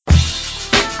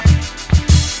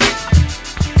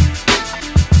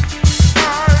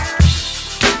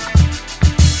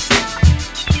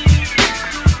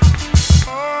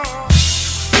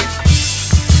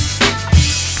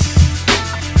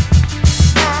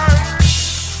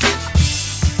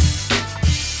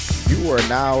You are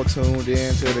now tuned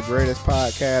in to the greatest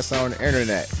podcast on the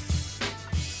internet.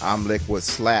 I'm Liquid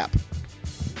Slap.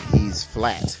 He's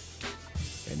Flat.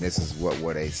 And this is what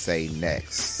will they say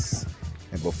next.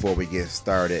 And before we get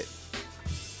started,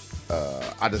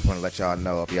 I just want to let y'all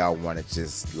know if y'all want to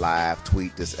just live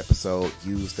tweet this episode,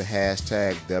 use the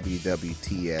hashtag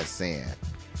WWTSN.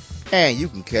 And you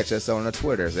can catch us on the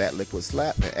Twitters at Liquid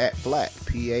Slap and at Flat,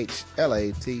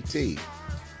 PHLATT.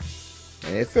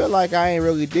 And it feel like I ain't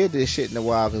really did this shit in a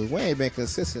while because we ain't been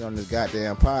consistent on this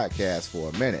goddamn podcast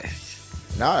for a minute.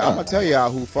 Now I'm gonna tell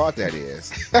y'all who fault that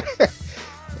is. You know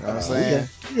what I'm saying?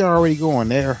 We already going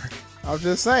there. I'm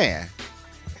just saying.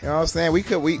 You know what I'm saying?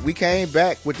 We came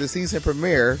back with the season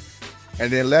premiere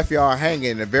and then left y'all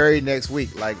hanging the very next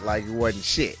week like it wasn't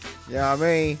shit. You know what I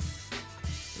mean?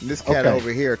 And this cat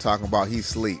over here talking about he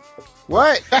sleep.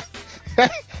 What?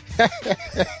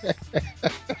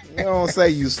 You don't say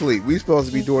you sleep. We supposed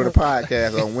to be doing a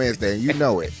podcast on Wednesday, and you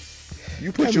know it.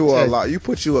 You put you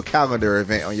a calendar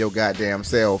event on your goddamn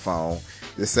cell phone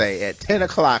to say at 10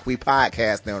 o'clock we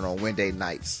podcasting on Wednesday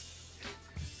nights.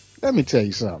 Let me tell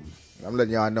you something. I'm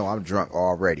letting y'all know I'm drunk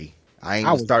already. I ain't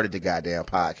even started the goddamn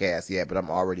podcast yet, but I'm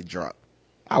already drunk.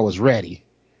 I was ready.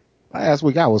 Last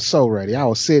week I was so ready. I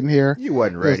was sitting here. You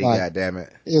wasn't ready, goddammit.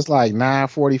 It's like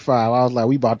 9:45. I was like,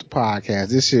 we about to podcast.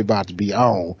 This shit about to be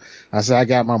on. I said, I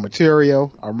got my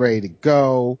material. I'm ready to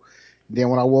go. Then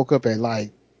when I woke up at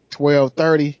like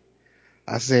 12:30,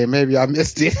 I said, maybe I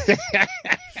missed it.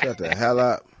 Shut the hell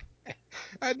up.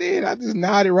 I did. I just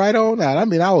nodded right on out. I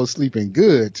mean, I was sleeping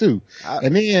good too.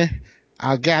 And then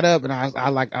I got up and I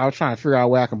was trying to figure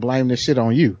out where I can blame this shit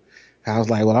on you. I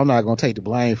was like, well, I'm not going to take the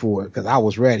blame for it because I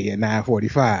was ready at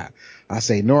 9:45. I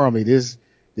say, normally this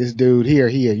dude here,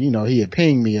 he'd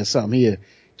ping me or something. He'd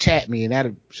chat me and that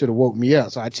should have woke me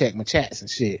up. So I checked my chats and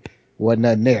shit. Wasn't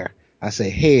nothing there. I say,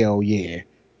 hell yeah.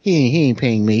 He ain't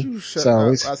ping me. You shut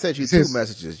up. I sent you two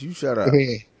messages. You shut up.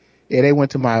 Yeah, they went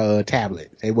to my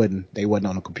tablet. They wasn't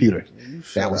on the computer.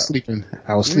 I was sleeping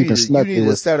snugly. You need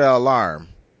to set an alarm.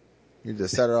 You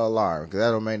just set an alarm because that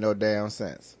don't make no damn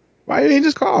sense. Why you didn't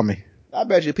just call me? I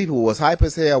bet you people was hype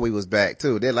as hell we was back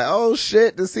too. They're like, oh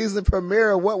shit, the season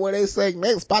premiere. What were they saying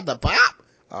next? About to pop?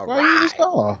 All Why right. you just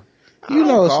call? You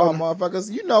know, call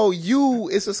motherfuckers. You know,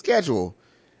 it's a schedule.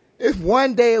 It's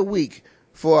one day a week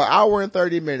for an hour and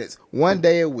 30 minutes. One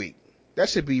day a week. That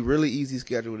should be really easy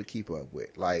schedule to keep up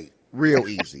with. Like, real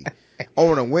easy.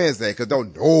 On a Wednesday, because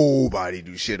don't nobody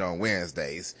do shit on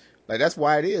Wednesdays. Like, that's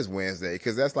why it is Wednesday,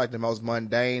 because that's like the most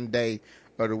mundane day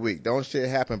of the week. Don't shit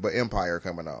happen but Empire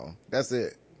coming on. That's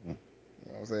it. You know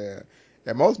what I'm saying?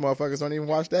 And most motherfuckers don't even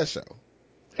watch that show.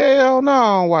 Hell no,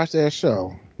 I don't watch that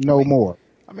show. More.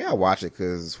 I mean, I watch it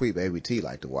because Sweet Baby T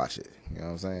like to watch it. You know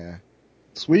what I'm saying?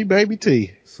 Sweet Baby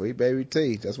T. Sweet Baby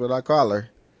T. That's what I call her.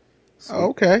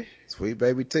 Okay. Sweet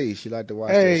Baby T. She like to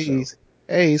watch that show.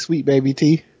 Hey, Sweet Baby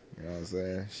T. You know what I'm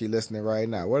saying? She listening right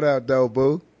now. What up, though,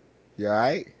 boo? You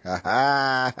alright?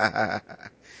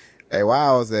 Hey,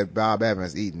 while I was at Bob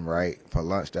Evans eating, right, for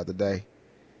lunch the other day,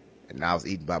 and I was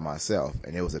eating by myself,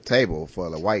 and it was a table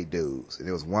full of white dudes, and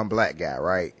there was one black guy,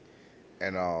 right?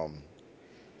 And,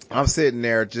 I'm sitting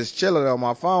there just chilling on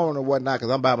my phone or whatnot, cause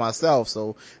I'm by myself,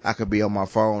 so I could be on my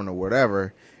phone or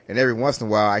whatever, and every once in a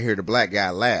while I hear the black guy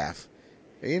laugh.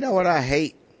 And you know what I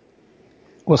hate?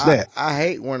 What's that? I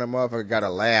hate when a motherfucker got a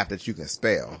laugh that you can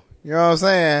spell. You know what I'm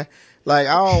saying? Like,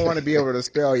 I don't want to be able to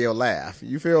spell your laugh.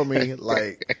 You feel me?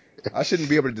 Like, I shouldn't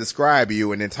be able to describe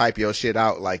you and then type your shit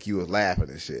out like you was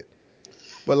laughing and shit.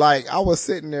 But like, I was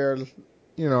sitting there,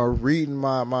 you know, reading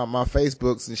my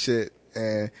Facebooks and shit,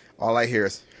 and all I hear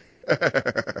is, like,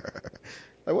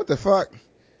 what the fuck?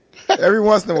 Every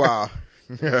once in a while.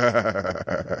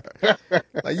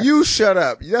 Like, you shut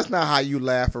up. That's not how you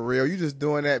laugh for real. You just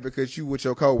doing that because you with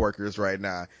your coworkers right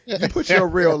now. You put your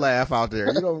real laugh out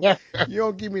there. You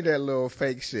don't give me that little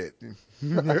fake shit.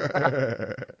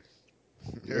 The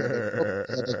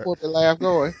corporate laugh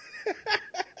going.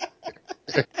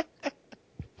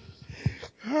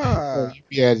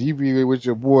 You be with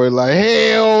your boy like,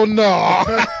 hell no.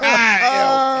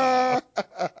 Hell no.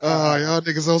 Oh, y'all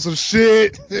niggas on some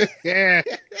shit. Yeah.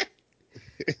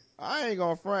 I ain't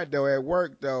gonna front though. At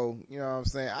work though, you know what I'm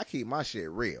saying? I keep my shit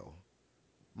real.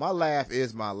 My laugh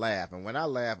is my laugh, and when I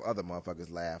laugh, other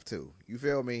motherfuckers laugh too. You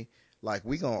feel me? Like,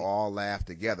 we gonna all laugh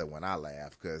together when I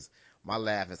laugh, cause my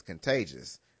laugh is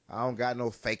contagious. I don't got no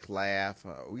fake laugh.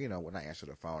 You know, when I answer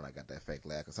the phone, I got that fake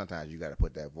laugh, cause sometimes you gotta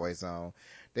put that voice on.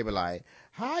 They be like,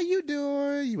 how you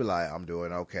doing? You be like, I'm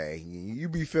doing okay. You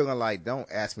be feeling like, don't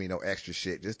ask me no extra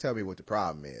shit. Just tell me what the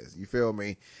problem is. You feel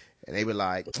me? And they be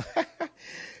like,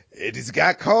 it just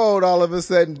got cold all of a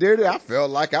sudden, did it? I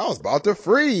felt like I was about to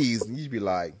freeze. And you'd be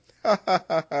like,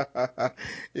 yeah,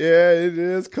 it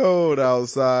is cold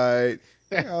outside.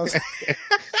 You know,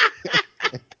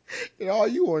 all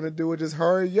you want to do is just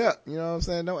hurry up. You know what I'm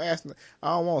saying? Don't ask me.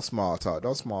 I don't want small talk.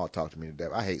 Don't small talk to me to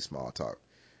death. I hate small talk.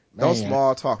 Don't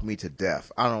small talk me to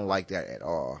death. I don't like that at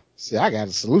all. See, I got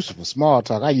a solution for small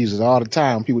talk. I use it all the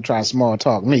time when people try to small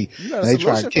talk me. You got a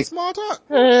solution for small talk?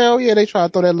 Hell yeah, they try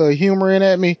to throw that little humor in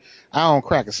at me. I don't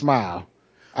crack a smile.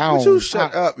 But you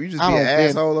shut up. You just be an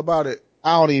asshole about it.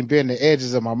 I don't even bend the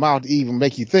edges of my mouth to even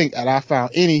make you think that I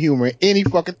found any humor in any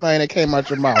fucking thing that came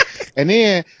out your mouth. And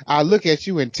then I look at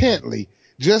you intently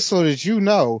just so that you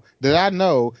know that I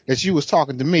know that you was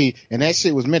talking to me and that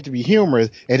shit was meant to be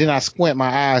humorous. And then I squint my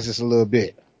eyes just a little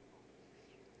bit.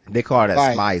 They call that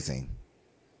smizing.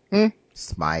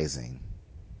 Smizing?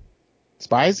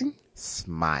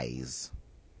 Smize.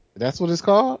 That's what it's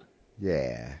called?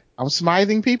 Yeah. I'm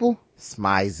smizing people?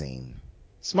 Smizing.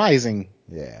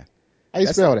 Yeah. How you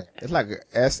spell that? It's like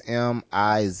Smizing.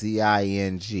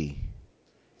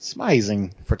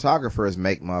 Smizing. Photographers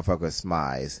make motherfuckers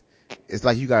smize. It's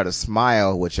like you gotta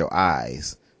smile with your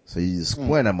eyes. So you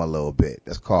squint them a little bit.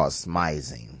 That's called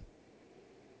smizing.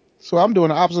 So I'm doing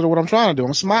the opposite of what I'm trying to do.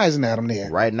 I'm smizing at them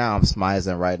there. Right now, I'm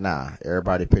smizing right now.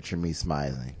 Everybody picture me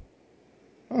smizing.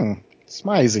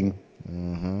 Smizing.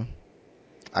 Mm-hmm.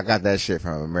 I got that shit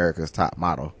from America's Top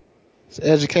Model. It's the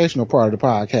educational part of the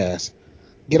podcast.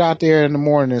 Get out there in the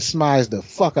morning and smize the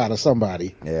fuck out of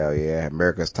somebody. Hell yeah.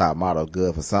 America's Top Model,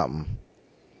 good for something.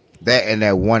 That and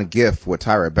that one gift with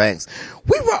Tyra Banks.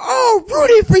 We were all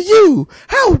rooting for you.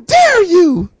 How dare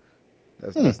you?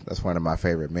 That's one of my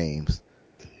favorite memes.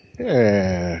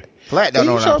 Yeah. Flat don't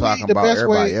know what I'm talking about.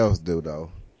 Everybody else do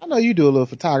though. I know you do a little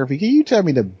photography. Can you tell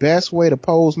me the best way to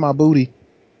pose my booty?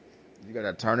 You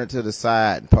gotta turn it to the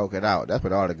side and poke it out. That's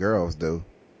what all the girls do.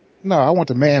 No, I want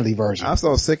the manly version. I'm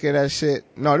so sick of that shit.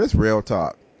 No, this real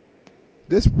talk.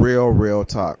 This real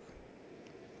talk.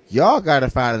 Y'all gotta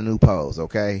find a new pose,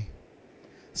 okay?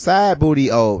 Side booty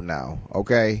old now,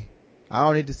 okay? I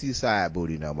don't need to see side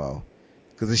booty no more.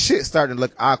 Cause the shit's starting to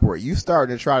look awkward. You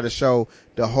starting to try to show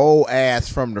the whole ass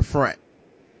from the front.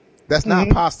 That's not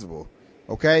possible,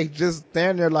 okay? Just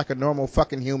stand there like a normal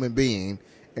fucking human being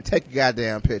and take a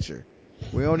goddamn picture.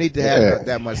 We don't need to have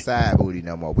that much side booty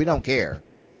no more. We don't care.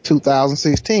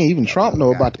 2016, even Trump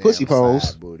know about the pussy pose.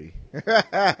 Side booty.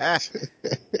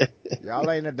 Y'all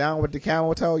ain't down with the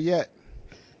camel toe yet?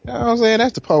 You know what I'm saying?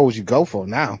 That's the pose you go for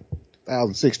now.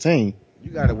 2016. You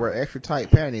gotta wear extra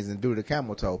tight panties and do the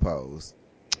camel toe pose.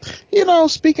 You know,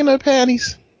 speaking of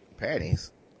panties.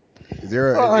 Panties? Is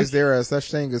there a such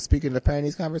thing as speaking of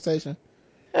panties conversation?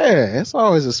 Yeah, it's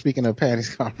always a speaking of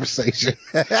panties conversation.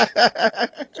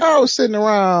 I was sitting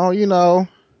around,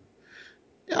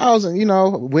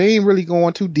 we ain't really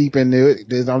going too deep into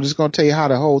it. I'm just going to tell you how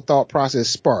the whole thought process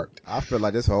sparked. I feel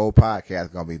like this whole podcast is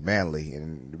going to be manly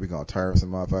and we're going to turn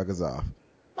some motherfuckers off.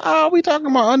 We talking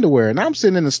about underwear and I'm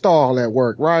sitting in the stall at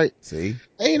work, right? See?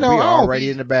 And, we already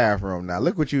in the bathroom now.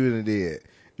 Look what you did.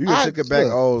 You just took it back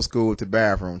old school to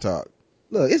bathroom talk.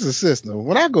 Look, it's a system.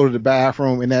 When I go to the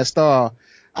bathroom in that stall,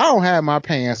 I don't have my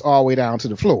pants all the way down to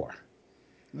the floor.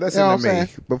 Listen to me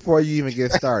before you even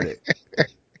get started.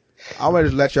 I'm going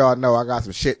to let y'all know I got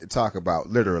some shit to talk about,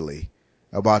 literally,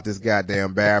 about this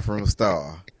goddamn bathroom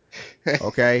stall.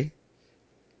 Okay?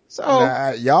 So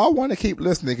now, y'all want to keep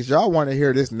listening because y'all want to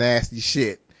hear this nasty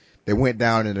shit that went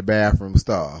down in the bathroom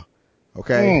stall.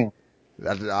 Okay?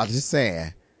 I'm just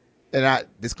saying. And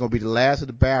this going to be the last of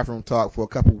the bathroom talk for a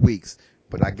couple weeks.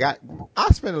 But I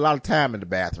spend a lot of time in the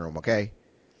bathroom, okay?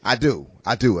 I do.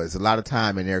 There's a lot of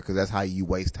time in there because that's how you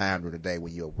waste time during the day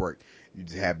when you're at work. You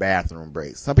just have bathroom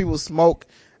breaks. Some people smoke.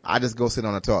 I just go sit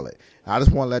on the toilet. I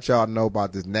just want to let y'all know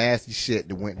about this nasty shit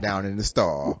that went down in the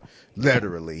stall.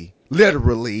 Literally later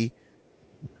on.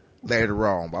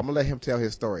 But I'm going to let him tell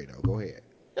his story though. Go ahead.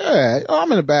 Yeah,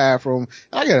 I'm in the bathroom.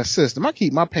 I got a system. I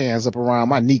keep my pants up around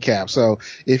my kneecap. So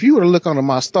if you were to look under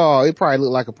my stall, it probably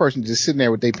look like a person just sitting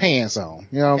there with their pants on.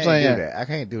 You know what I'm saying? I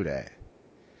can't do that.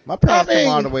 My pants come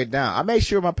all the way down. I make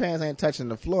sure my pants ain't touching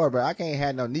the floor, but I can't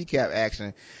have no kneecap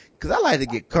action because I like to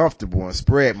get comfortable and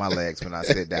spread my legs when I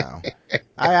sit down.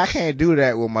 I can't do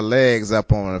that with my legs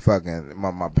up on the fucking,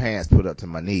 my pants put up to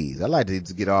my knees. I like to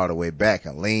just get all the way back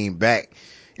and lean back,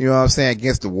 you know what I'm saying,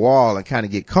 against the wall and kind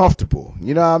of get comfortable.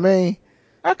 You know what I mean?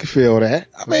 I can feel that.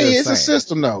 I mean, it's a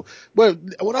system though. But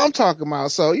what I'm talking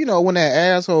about, so, when that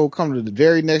asshole come to the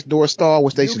very next door stall,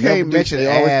 which they should never do. You can't mention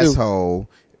asshole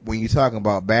when you're talking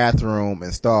about bathroom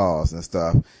and stalls and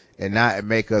stuff and not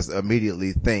make us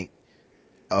immediately think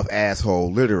of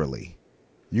asshole literally.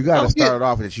 You got to start it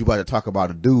off that you about to talk about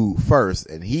a dude first,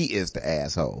 and he is the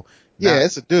asshole. Yeah,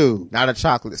 it's a dude. Not a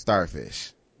chocolate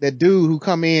starfish. That dude who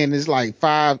come in is like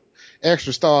 5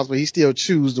 extra stars, but he still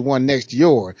choose the one next to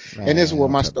yours. Man, and this is where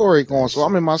my story going. So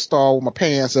I'm in my stall with my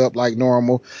pants up like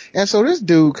normal. And so this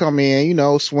dude come in, you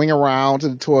know, swing around to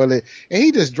the toilet, and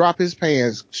he just drop his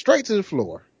pants straight to the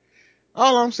floor.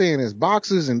 All I'm seeing is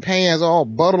boxes and pants all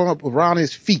bundled up around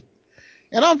his feet.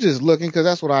 And I'm just looking, because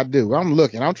that's what I do. I'm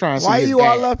looking. I'm trying to see Why his you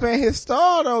bag. all up in his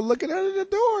stall, though, looking under the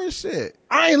door and shit?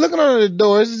 I ain't looking under the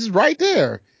door. It's just right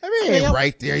there. I mean,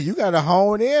 right there. You got to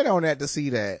hone in on that to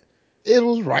see that. It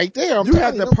was right there. You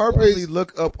have to purposely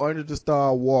look up under the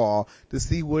stall wall to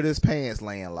see what his pants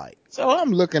laying like. So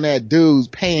I'm looking at dude's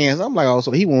pants. I'm like, oh,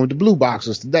 so he wanted the blue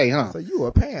boxers today, huh? So you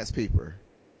a pants peeper.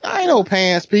 I ain't no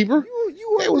pants peeper.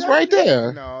 It was right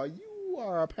there. No, you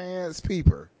are a pants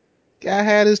peeper. Guy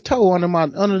had his toe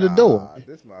under the door.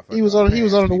 He was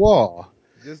under the wall.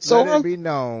 Just so let it be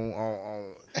known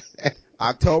on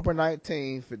October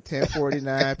 19th at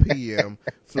 10:49 p.m.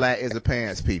 Flat is a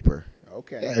pants peeper.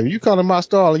 Okay. Yeah, if you come to my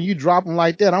stall and you drop them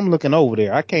like that, I'm looking over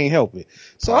there. I can't help it.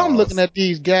 So I'm looking at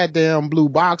these goddamn blue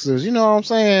boxers. You know what I'm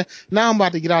saying? Now I'm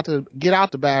about to get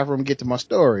out the bathroom and get to my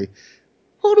story.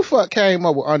 Who the fuck came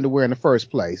up with underwear in the first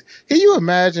place? Can you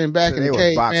imagine back in the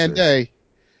caveman day,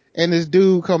 and this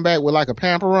dude come back with like a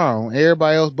pamper on,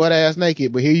 everybody else butt ass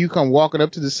naked, but here you come walking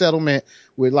up to the settlement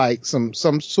with like some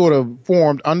sort of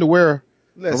formed underwear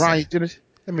around you.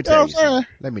 Let me tell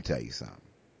you something.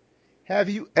 Have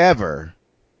you ever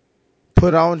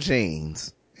put on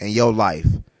jeans in your life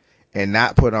and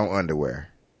not put on underwear?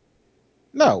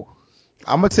 No.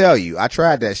 I'm gonna tell you, I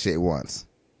tried that shit once.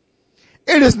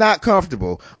 It is not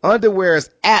comfortable. Underwear is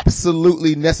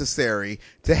absolutely necessary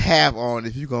to have on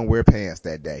if you're going to wear pants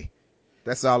that day.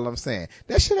 That's all I'm saying.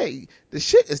 The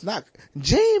shit is not,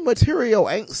 jean material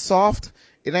ain't soft.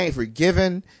 It ain't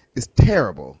forgiving. It's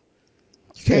terrible.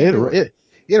 You can't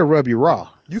it'll rub you raw.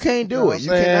 You can't do it. You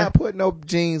cannot put no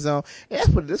jeans on.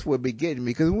 And this would be getting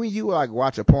me. Cause when you like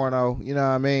watch a porno, you know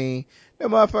what I mean?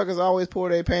 Them motherfuckers always pull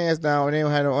their pants down and they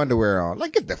don't have no underwear on.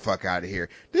 Like, get the fuck out of here.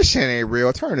 This shit ain't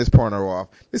real. Turn this porno off.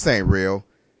 This ain't real.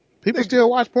 People still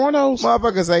watch pornos?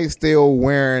 Motherfuckers ain't still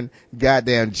wearing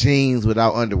goddamn jeans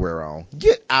without underwear on.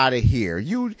 Get out of here.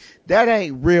 That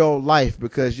ain't real life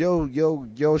because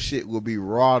your shit will be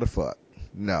raw to fuck.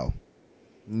 No.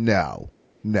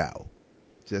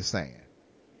 Just saying.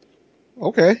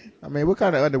 Okay. I mean, what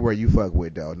kind of underwear you fuck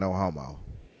with though? No homo.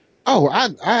 Oh, I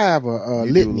have a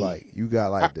litany. You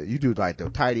do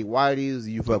the tighty whities.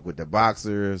 You fuck with the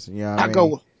boxers. You know what I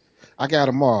mean? I got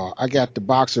them all. I got the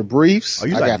boxer briefs. Oh,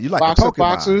 you like the Pokemon.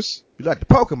 Boxers. You like the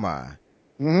Pokemon.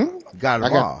 Mm-hmm. Got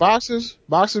them all. I got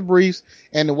boxer briefs,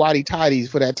 and the whitey tighties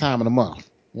for that time of the month.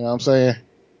 You know what I'm saying?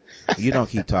 You don't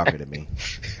keep talking to me.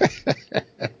 I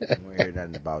don't hear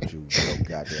nothing about you. So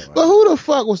goddamn. But who the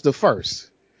fuck was the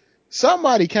first?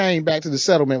 Somebody came back to the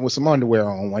settlement with some underwear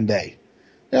on one day.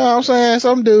 You know what I'm saying?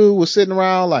 Some dude was sitting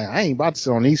around like, I ain't about to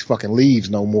sit on these fucking leaves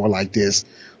no more like this,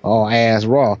 all ass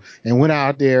raw. And went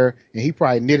out there and he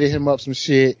probably knitted him up some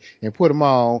shit and put him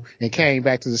on and came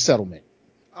back to the settlement.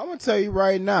 I'm going to tell you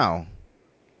right now.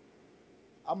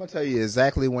 I'm going to tell you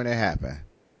exactly when it happened.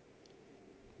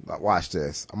 Watch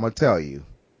this. I'm going to tell you.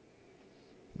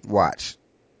 Watch.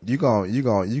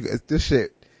 This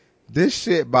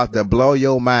shit about to blow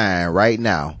your mind right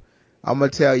now. I'm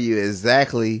going to tell you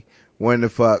exactly when the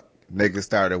fuck niggas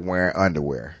started wearing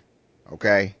underwear.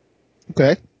 Okay?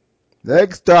 Okay.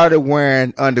 Niggas started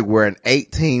wearing underwear in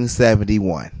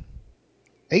 1871.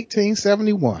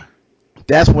 1871.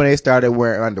 That's when they started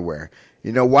wearing underwear.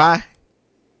 You know why?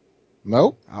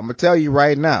 Nope. I'm going to tell you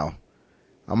right now.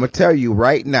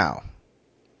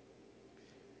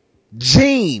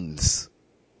 Jeans,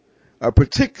 a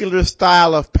particular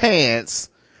style of pants,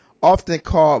 often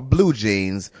called blue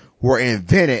jeans, were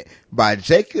invented by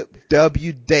Jacob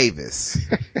W. Davis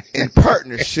in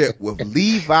partnership with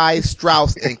Levi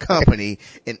Strauss and Company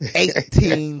in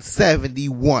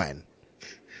 1871.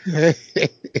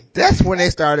 That's when they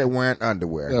started wearing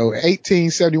underwear. So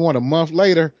 1871, a month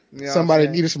later, somebody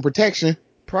needed some protection.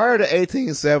 Prior to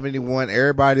 1871,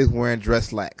 everybody was wearing dress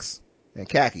slacks and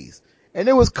khakis. And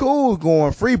it was cool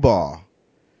going free ball.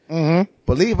 Mm-hmm.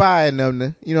 But Levi and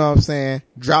them, you know what I'm saying,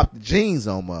 dropped the jeans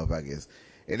on motherfuckers.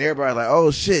 And everybody like, oh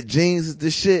shit, jeans is the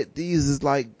shit. These is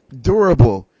like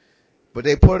durable. But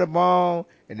they put them on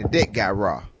and the dick got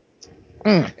raw.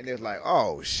 And it was like,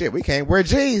 oh shit, we can't wear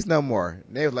jeans no more.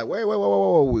 And they was like, wait,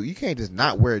 you can't just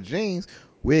not wear jeans.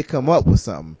 We'd come up with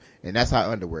something. And that's how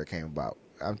underwear came about.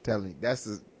 I'm telling you, that's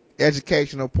the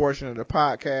educational portion of the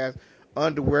podcast.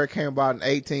 underwear came about in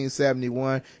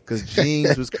 1871 because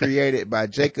jeans was created by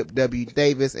Jacob W.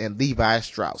 Davis and Levi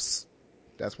Strauss.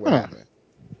 That's what happened.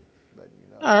 Letting you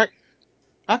know. All right.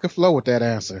 I can flow with that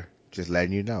answer. Just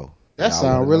letting you know. That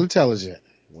sounds real intelligent.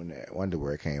 When that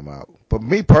underwear came out. But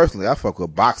me personally, I fuck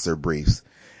with boxer briefs.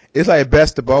 It's like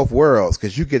best of both worlds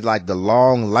because you get like the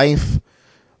long length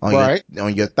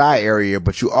on your thigh area,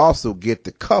 but you also get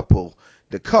the couple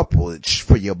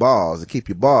for your balls to keep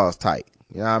your balls tight.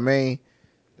 You know what I mean?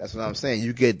 That's what I'm saying.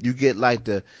 You get like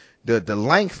the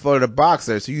length for the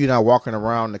boxer, so you're not walking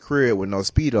around the crib with no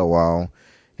Speedo on.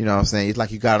 You know what I'm saying? It's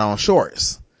like you got on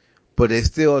shorts, but it's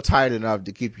still tight enough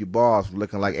to keep your balls from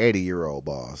looking like 80-year-old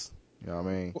balls. You know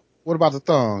what I mean? What about the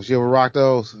thongs? You ever rock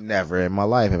those? Never in my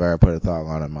life have I ever put a thong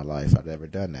on in my life. I've never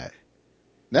done that.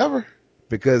 Never?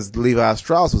 Because Levi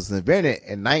Strauss was invented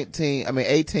in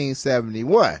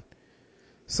 1871.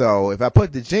 So if I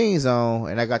put the jeans on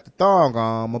and I got the thong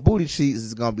on, my booty cheeks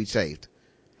is gonna be chafed.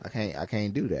 I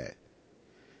can't do that.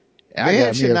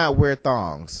 Men should not wear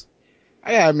thongs.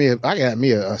 I got me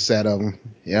a set of them.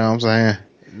 You know what I'm saying?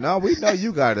 No, we know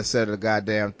you got a set of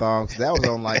goddamn thongs. That was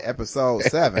on like episode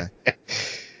 7.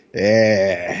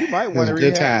 Yeah. You might want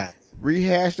to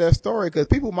rehash that story because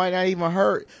people might not even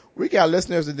heard. We got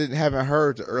listeners that haven't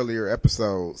heard the earlier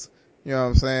episodes. You know what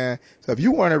I'm saying? So if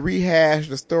you want to rehash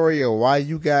the story of why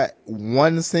you got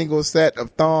one single set of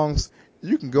thongs,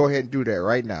 you can go ahead and do that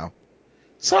right now.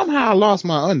 Somehow I lost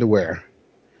my underwear.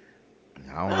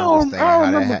 I don't understand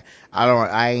how that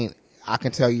happened. I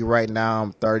can tell you right now,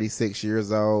 I'm 36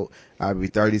 years old. I'll be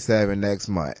 37 next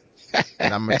month.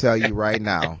 And I'm going to tell you right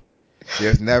now,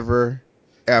 there's never,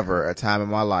 ever a time in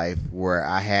my life where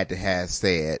I had to have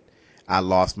said I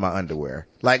lost my underwear.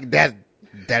 Like that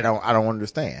I don't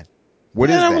understand. What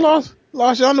is that?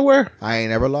 Lost your underwear? I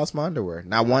ain't never lost my underwear.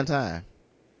 Not one time.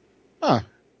 Huh.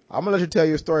 I'm going to let you tell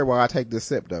your story while I take this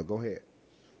sip though. Go ahead.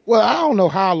 Well, I don't know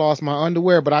how I lost my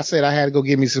underwear, but I said I had to go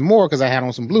get me some more because I had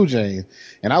on some blue jeans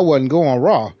and I wasn't going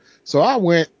raw. So I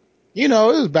went, it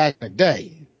was back in the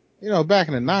day, back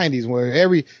in the 90s where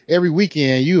every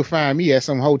weekend you would find me at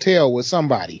some hotel with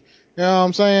somebody. You know what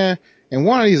I'm saying? And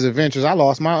one of these adventures, I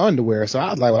lost my underwear. So I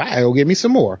was like, well, I gotta go get me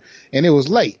some more. And it was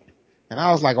late. And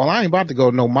I was like, well, I ain't about to go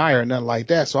to no Meijer or nothing like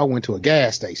that. So I went to a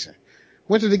gas station.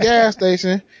 Went to the gas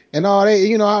station and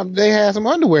they had some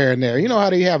underwear in there. You know how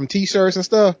they have them t-shirts and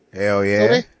stuff? Hell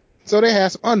yeah. So they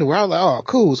had some underwear. I was like, oh,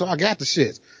 cool. So I got the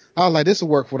shits. I was like, this will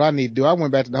work for what I need to do. I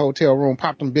went back to the hotel room,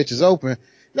 popped them bitches open.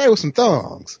 They were some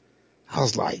thongs. I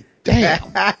was like,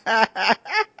 damn.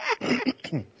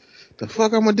 The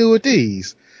fuck I'm gonna do with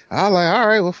these? I was like, all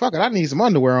right, well, fuck it. I need some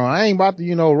underwear on. I ain't about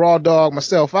to, raw dog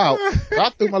myself out. So I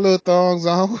threw my little thongs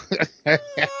on.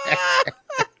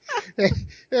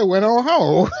 It went on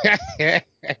home. I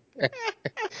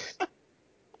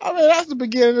mean, that's the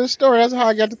beginning of the story. That's how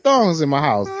I got the thongs in my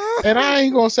house. And I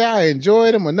ain't gonna say I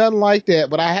enjoyed them or nothing like that,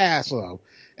 but I had some.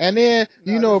 And then,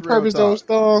 what purpose those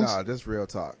thongs? No, this real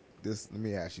talk. Let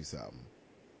me ask you something.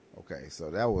 Okay, so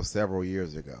that was several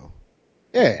years ago.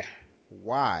 Yeah.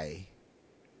 Why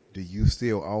do you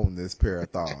still own this pair of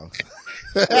thongs?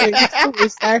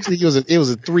 It's actually, it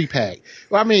was a 3-pack.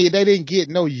 Well, I mean, they didn't get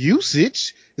no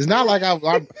usage. It's not like I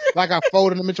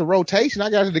folded them into rotation. I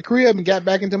got to the crib and got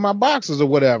back into my boxes or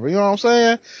whatever. You know what I'm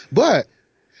saying? But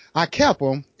I kept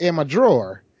them in my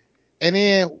drawer. And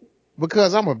then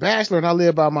because I'm a bachelor and I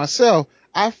live by myself,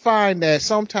 I find that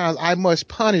sometimes I must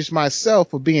punish myself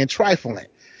for being trifling.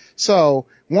 So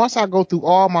once I go through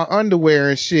all my underwear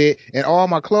and shit and all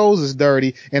my clothes is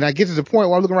dirty and I get to the point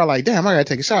where I'm looking around like, damn, I gotta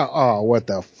take a shower. Oh, what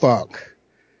the fuck?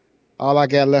 All I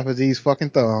got left is these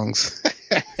fucking thongs.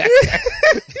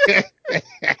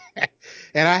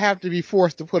 And I have to be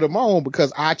forced to put them on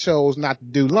because I chose not to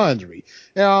do laundry.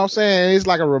 You know what I'm saying? It's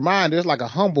like a reminder. It's like a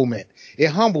humblement. It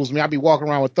humbles me. I be walking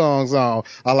around with thongs on.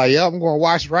 I'm like, yep, I'm going to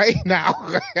wash right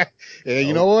now. And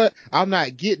you know what? I'm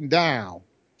not getting down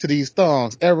to these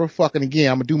thongs ever fucking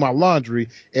again. I'm going to do my laundry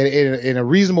in a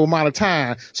reasonable amount of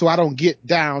time so I don't get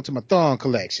down to my thong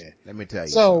collection. Let me tell you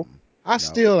something. I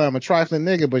still am a trifling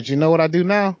nigga, but you know what I do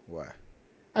now? What?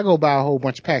 I go buy a whole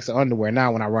bunch of packs of underwear.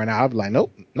 Now when I run out, I'll be like,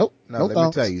 nope. No, let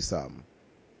me tell you something.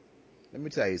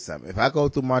 If I go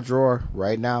through my drawer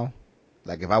right now,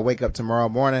 like if I wake up tomorrow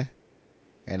morning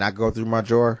and I go through my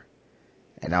drawer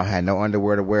and I don't have no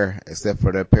underwear to wear except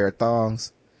for the pair of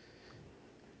thongs,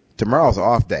 tomorrow's an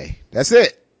off day. That's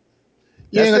it.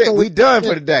 That's it. We done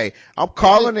for the day. I'm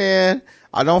calling in.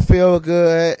 I don't feel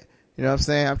good. You know what I'm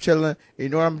saying? I'm chilling. You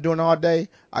know what I'm doing all day?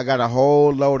 I got a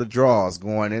whole load of drawers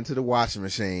going into the washing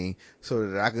machine so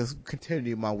that I can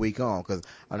continue my week on, because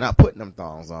I'm not putting them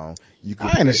thongs on. I ain't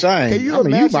Can ashamed. you I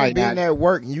mean, you imagine might being not. at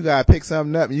work and you gotta pick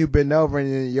something up and you been over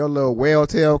and your little whale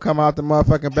tail come out the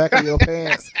motherfucking back of your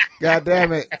pants? God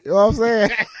damn it. You know what I'm saying?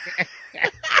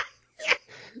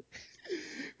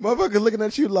 Motherfucker looking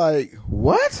at you like,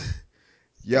 what?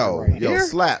 Right Yo, here.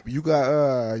 Slap, you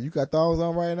got thongs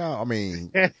on right now? I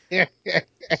mean,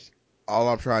 all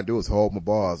I'm trying to do is hold my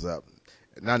balls up.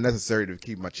 Not necessary to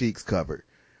keep my cheeks covered.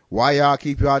 Why y'all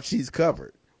keep y'all cheeks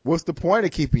covered? What's the point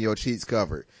of keeping your cheeks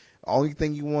covered? Only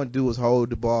thing you want to do is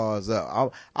hold the balls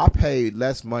up. I pay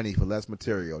less money for less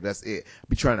material. That's it.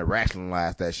 Be trying to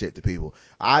rationalize that shit to people.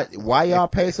 Why y'all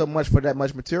pay so much for that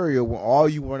much material when all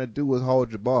you want to do is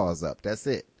hold your balls up? That's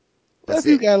it. Well, if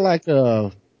you got like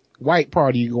a white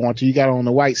party you going to, you got on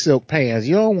the white silk pants,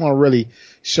 you don't want to really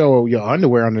show your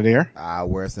underwear under there. I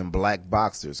wear some black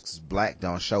boxers because black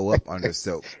don't show up under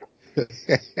silk. You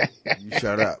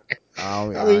shut up.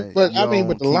 But Don't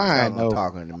the keep line telling them though.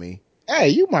 talking to me. Hey,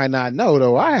 you might not know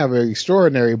though. I have an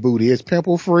extraordinary booty. It's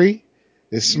pimple free.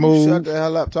 It's You shut smooth. the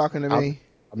hell up talking to me.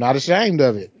 I'm not ashamed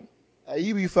of it. Hey,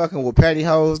 you be fucking with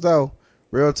pantyhose though.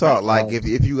 Real talk. Like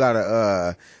Pantyhose. if you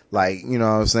gotta like, you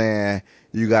know what I'm saying,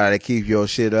 you gotta keep your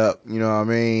shit up, you know what I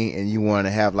mean? And you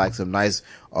wanna have like some nice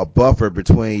a buffer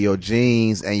between your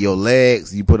jeans and your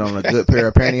legs, you put on a good pair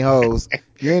of pantyhose.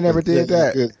 You ain't never did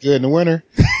that. Good in the winter.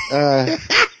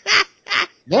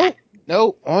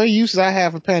 Nope. Only use I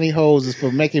have for pantyhose is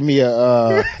for making me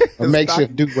a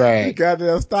makeshift do rag. You got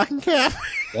that stocking cap.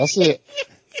 That's it.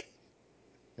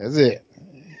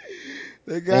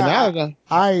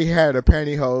 I ain't had a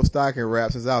pantyhose stocking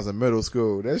wrap since I was in middle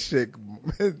school. That shit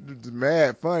is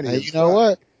mad funny. And you know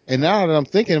what? And now that I'm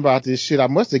thinking about this shit, I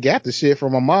must have got the shit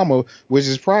from my mama, which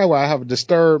is probably why I have a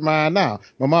disturbed mind now.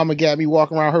 My mama got me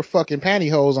walking around her fucking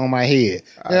pantyhose on my head.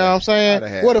 You know what I'm saying?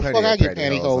 Where the fuck I get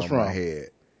pantyhose from? My head.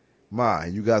 Ma,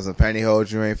 you got some pantyhose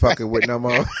you ain't fucking with no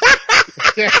more?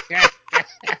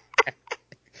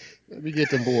 Let me get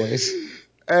them boys.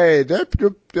 Hey,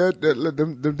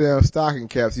 them damn stocking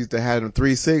caps used to have them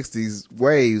 360s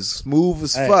waves smooth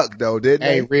as fuck though, didn't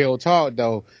they? Hey, real talk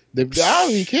though. I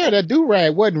don't even care. That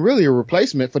do-rag wasn't really a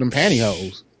replacement for them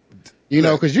pantyhose. You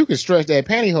know, cause you can stretch that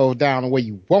pantyhose down the way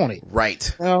you want it.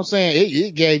 Right. You know what I'm saying?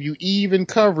 It gave you even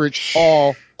coverage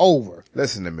all over.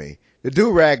 Listen to me. The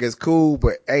do-rag is cool,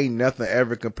 but ain't nothing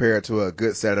ever compared to a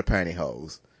good set of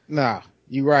pantyhose. Nah,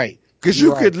 you right. Cause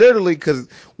you could literally, cause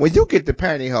when you get the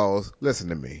pantyhose, listen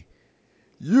to me,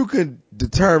 you can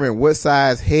determine what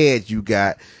size head you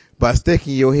got by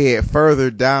sticking your head further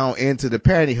down into the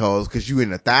pantyhose, cause you in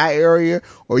the thigh area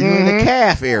or you in the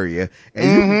calf area,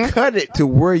 and you can cut it to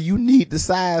where you need the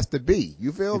size to be.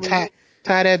 You feel me? Tie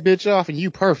that bitch off and you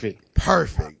perfect.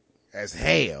 Perfect as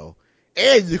hell.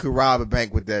 And you can rob a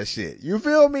bank with that shit. You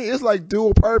feel me? It's like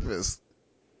dual purpose.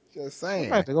 Just saying.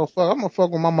 I'm about to go fuck. I'm gonna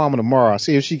fuck with my mama tomorrow.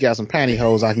 See if she got some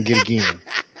pantyhose I can get again.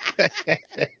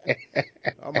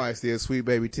 I might see a Sweet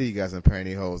Baby T got some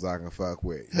pantyhose I can fuck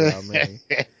with. You know what I mean?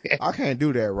 I can't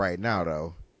do that right now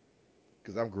though,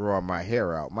 cause I'm growing my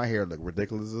hair out. My hair look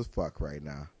ridiculous as fuck right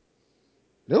now.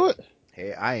 Do it.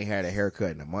 Hey, I ain't had a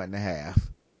haircut in a month and a half.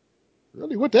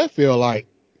 Really? What that feel like?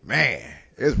 Man,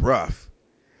 it's rough.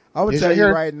 I'm gonna tell you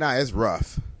right now, it's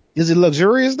rough. Is it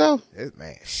luxurious though?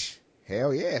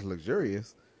 Hell yeah, it's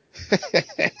luxurious.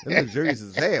 It's luxurious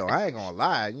as hell. I ain't gonna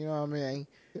lie. You know what I mean?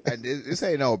 This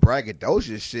ain't no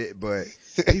braggadocious shit, but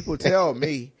people tell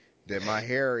me that my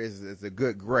hair is a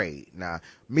good grade. Now,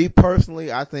 me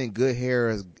personally, I think good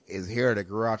hair is hair that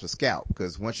grow out your scalp,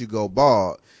 because once you go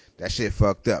bald, that shit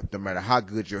fucked up, no matter how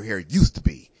good your hair used to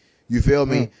be. You feel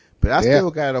me? But I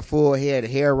still got a full head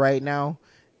of hair right now,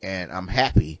 and I'm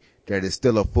happy that it's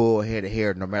still a full head of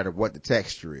hair no matter what the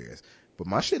texture is. But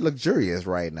my shit luxurious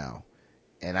right now.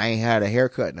 And I ain't had a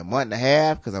haircut in a month and a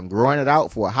half because I'm growing it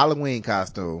out for a Halloween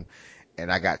costume.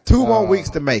 And I got 2 more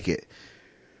weeks to make it.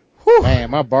 Whew. Man,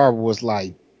 my barber was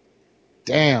like,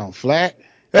 damn, Flat.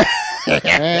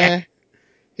 Man.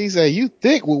 He said, you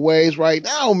thick with waves right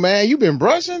now, man. You been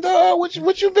brushing, dog? What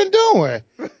you been doing?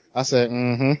 I said,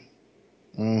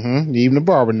 Even the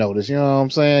barber noticed, you know what I'm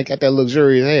saying? Got that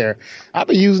luxurious hair. I've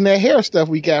been using that hair stuff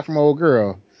we got from old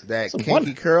girl. That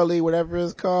kinky curly, whatever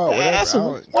it's called. That's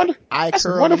some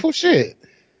wonderful shit.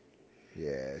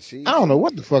 Yeah, I don't know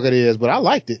what the fuck it is, but I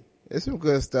liked it. It's some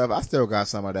good stuff. I still got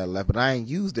some of that left, but I ain't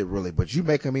used it really. But you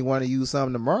making me want to use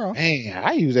some tomorrow. Man,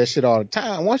 I use that shit all the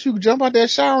time. Once you jump out that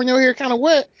shower and your hair kind of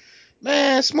wet,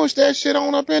 man, smush that shit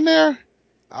on up in there.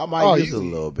 I might use it a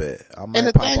little bit. I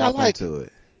might pop off into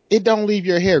it. It don't leave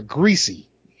your hair greasy.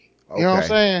 You know what I'm Okay.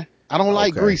 saying? I don't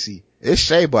like Okay. greasy. It's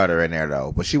shea butter in there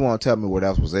though, but she won't tell me what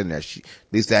else was in there. At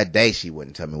least that day she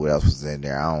wouldn't tell me what else was in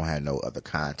there. I don't have no other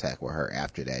contact with her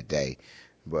after that day.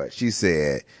 But she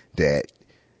said that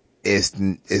it's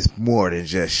more than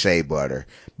just shea butter.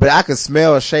 But I could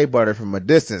smell shea butter from a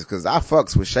distance because I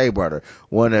fucks with shea butter.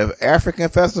 When the African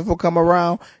festival come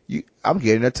around, I'm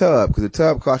getting a tub because the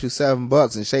tub costs you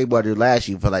 $7 and shea butter lasts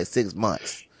you for like 6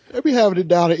 months. They be having it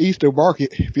down at Easter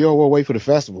Market if you don't want to wait for the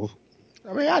festival.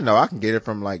 I mean, I know I can get it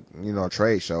from like,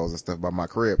 trade shows and stuff by my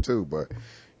crib too, but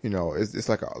it's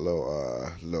like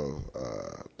a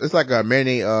it's like a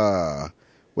mini,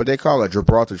 what they call a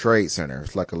Gibraltar Trade Center.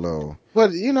 It's like a little.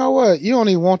 But you know what? You don't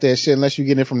even want that shit unless you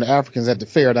get it from the Africans at the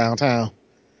fair downtown.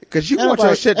 Cause you want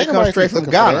your shit to come straight from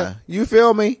Ghana. You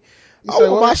feel me? I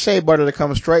want my shea butter to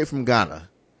come straight from Ghana.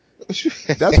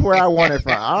 That's where I want it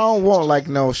from. I don't want like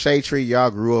no shea tree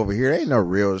y'all grew over here. There ain't no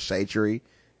real shea tree.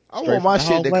 I want my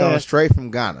shit to come straight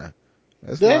from Ghana.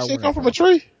 That's where that shit come from a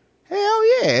tree? Hell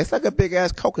yeah. It's like a big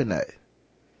ass coconut.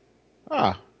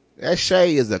 That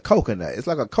shea is a coconut. It's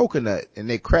like a coconut and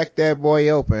they crack that boy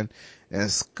open and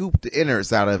scoop the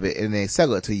innards out of it and they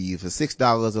sell it to you for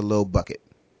 $6 a little bucket.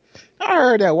 I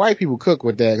heard that white people cook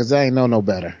with that because they ain't know no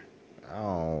better. I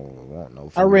don't want no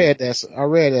food. I read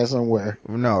that somewhere.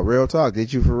 No, real talk.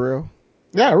 Did you for real?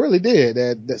 Yeah, I really did.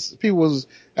 That people was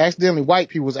accidentally, white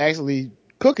people was actually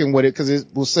cooking with it because it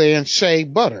was saying shea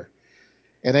butter.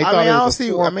 And they thought it was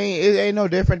it ain't no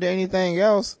different than anything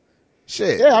else.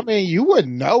 Shit. Yeah, I mean, you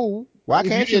wouldn't know. Why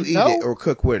can't you eat it or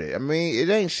cook with it? I mean, it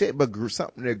ain't shit but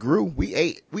something that grew.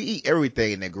 We eat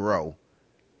everything that grow.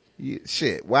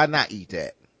 Shit, why not eat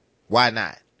that? Why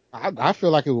not? I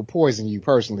feel like it would poison you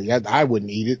personally. I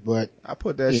wouldn't eat it, but I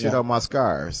put that shit on my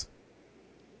scars.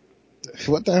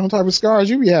 What the hell type of scars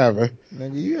you be having?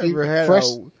 Nigga, you ever had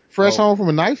fresh home from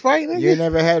a knife fight, nigga? You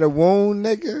never had a wound,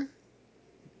 nigga?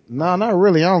 No, not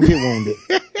really. I don't get wounded.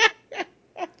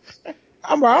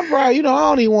 I'm right. I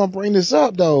don't even want to bring this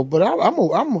up though, but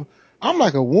I'm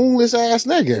like a woundless ass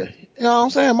nigga. You know what I'm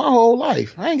saying? My whole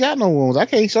life, I ain't got no wounds. I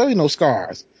can't show you no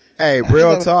scars. Hey,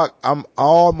 real talk. I'm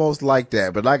almost like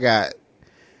that, but I got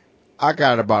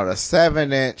about a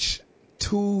 7-inch,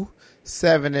 2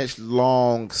 7-inch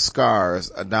long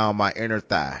scars down my inner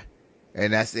thigh,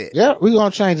 and that's it. Yeah, we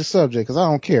gonna change the subject because I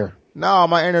don't care. No,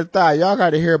 my inner thigh. Y'all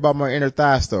got to hear about my inner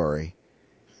thigh story.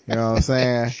 You know what I'm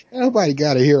saying? Nobody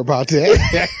got to hear about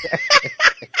that.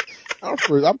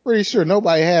 I'm pretty sure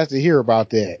nobody has to hear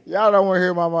about that. Y'all don't want to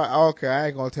hear about my. Okay, I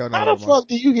ain't gonna tell nobody. How the fuck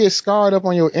do you get scarred up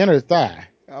on your inner thigh?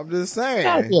 I'm just saying.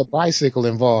 Gotta be a bicycle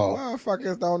involved.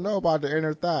 Motherfuckers don't know about the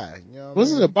inner thigh. You know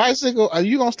Was it a bicycle? Are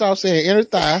you gonna stop saying inner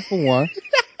thigh for one?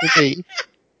 Okay.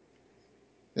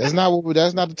 That's not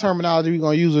the terminology we're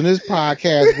gonna use in this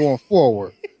podcast going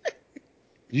forward.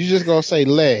 You just gonna say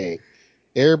leg.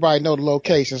 Everybody know the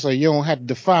location, so you don't have to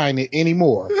define it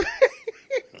anymore.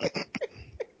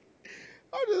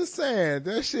 I'm just saying,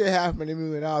 that shit happened to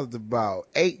me when I was about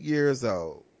 8 years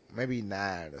old, maybe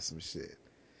 9 or some shit.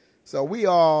 So we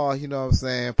all, you know what I'm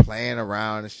saying, playing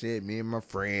around and shit, me and my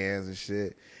friends and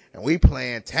shit, and we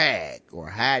playing tag or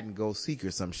hide and go seek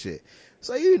or some shit.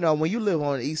 So, when you live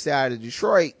on the east side of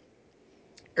Detroit,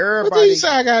 everybody. What the east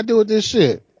side got to do with this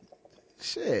shit?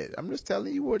 Shit, I'm just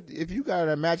telling you what, if you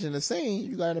gotta imagine the scene,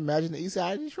 you gotta imagine the east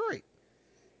side of Detroit.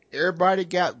 Everybody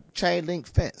got chain link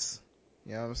fence.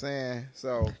 You know what I'm saying?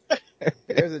 So,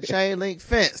 there's a chain link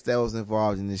fence that was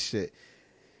involved in this shit.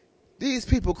 These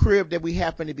people crib that we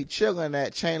happen to be chilling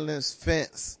at, chain link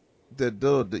fence,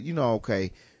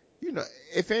 okay.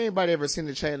 If anybody ever seen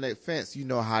the chain link fence, you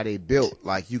know how they built.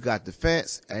 Like, you got the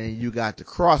fence and you got the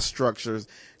cross structures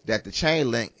that the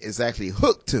chain link is actually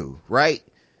hooked to, right?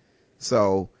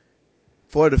 So,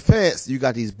 for the fence, you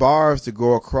got these bars to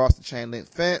go across the chain link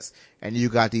fence, and you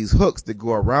got these hooks that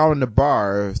go around the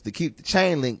bars to keep the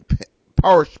chain link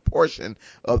portion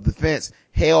of the fence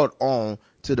held on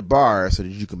to the bars so that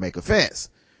you can make a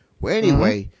fence. Well,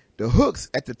 anyway, the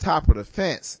hooks at the top of the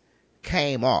fence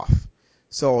came off.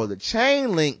 So the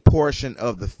chain link portion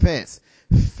of the fence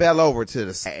fell over to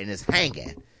the side and it's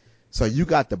hanging. So you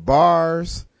got the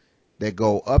bars that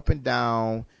go up and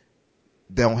down,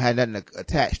 don't have nothing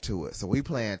attached to it. So we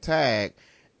playing tag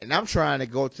and I'm trying to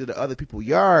go to the other people's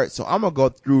yard. So I'm going to go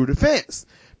through the fence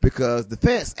because the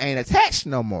fence ain't attached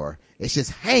no more. It's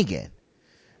just hanging.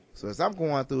 So as I'm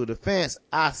going through the fence,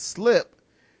 I slip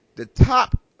the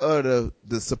top of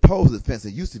the supposed fence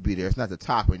that used to be there. It's not the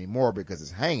top anymore because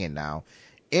it's hanging now.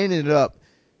 Ended up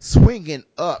swinging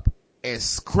up and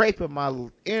scraping my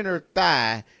inner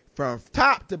thigh from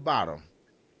top to bottom.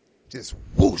 Just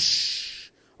whoosh.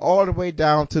 All the way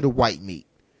down to the white meat.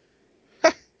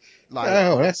 Like,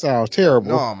 Oh, that sounds terrible.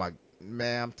 no, my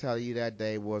man, I'm telling you, that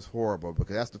day was horrible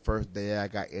because that's the first day I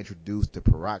got introduced to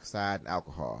peroxide and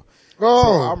alcohol. So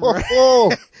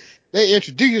Oh, they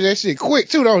introduce you that shit quick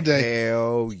too, don't they?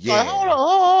 Hell yeah. Like,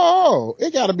 hold on,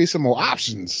 it gotta be some more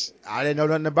options. I didn't know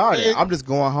nothing about it. I'm just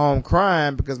going home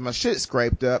crying because my shit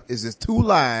scraped up. It's just 2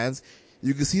 lines.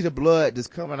 You can see the blood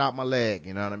just coming out my leg,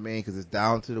 you know what I mean? Because it's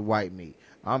down to the white meat.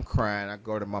 I'm crying. I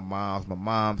go to my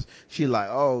mom's. She like,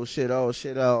 oh shit,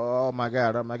 oh my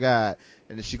god, oh my god.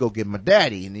 And then she go get my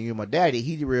daddy. And then my daddy,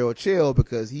 he real chill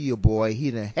because he a boy.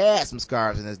 He done had some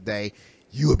scars in his day.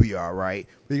 You'll be alright.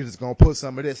 We just gonna put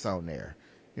some of this on there.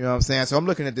 You know what I'm saying? So I'm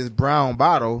looking at this brown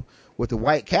bottle with the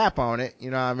white cap on it, you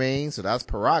know what I mean? So that's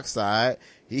peroxide.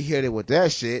 He hit it with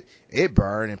that shit. It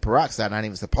burned, and peroxide not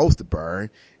even supposed to burn.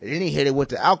 And then he hit it with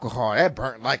the alcohol. That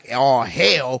burnt like all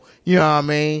hell, you know what I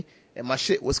mean? And my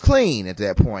shit was clean at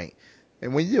that point.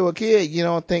 And when you're a kid, you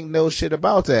don't think no shit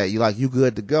about that. You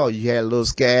good to go. You had a little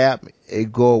scab,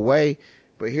 it go away.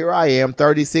 But here I am,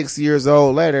 36 years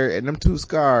old later, and them 2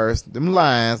 scars, them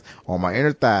lines on my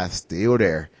inner thigh still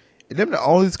there. And them the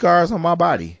only scars on my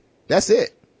body. That's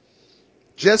it.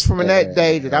 Just from that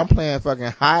day that I'm playing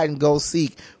fucking hide and go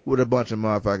seek with a bunch of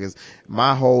motherfuckers,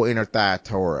 my whole inner thigh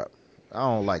tore up. I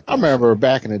don't like that. I remember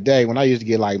back in the day when I used to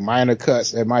get like minor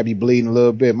cuts that might be bleeding a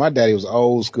little bit. My daddy was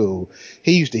old school.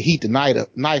 He used to heat the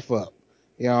knife up,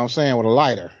 you know what I'm saying, with a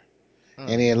lighter.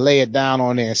 And then lay it down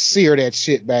on there and sear that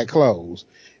shit back closed.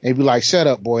 And he'd be like, shut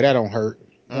up, boy, that don't hurt.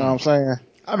 You know what I'm saying?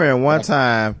 I remember one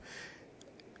time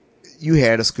you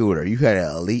had a scooter. You had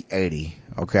an Elite 80,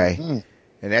 okay?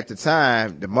 And at the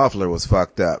time, the muffler was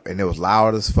fucked up and it was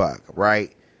loud as fuck,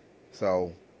 right?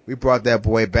 So we brought that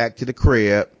boy back to the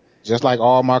crib. Just like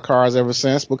all my cars ever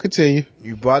since, but continue.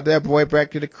 You brought that boy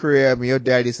back to the crib and your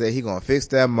daddy said he gonna fix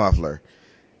that muffler.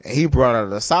 And he brought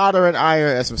out a soldering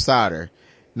iron and some solder.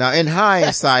 Now in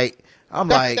hindsight, I'm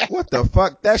like, what the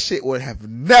fuck? That shit would have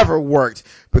never worked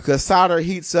because solder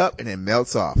heats up and it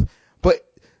melts off. But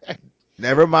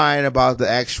never mind about the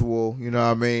actual, you know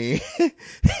what I mean,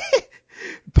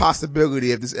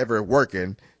 possibility of this ever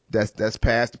working. That's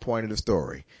past the point of the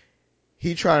story.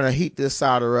 He trying to heat this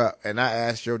solder up, and I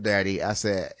asked your daddy, I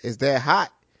said, is that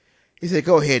hot? He said,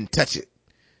 go ahead and touch it.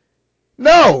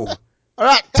 No, I'm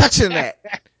not touching that.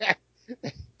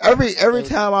 Every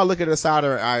time I look at a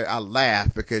solder, I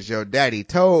laugh because your daddy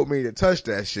told me to touch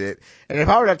that shit. And if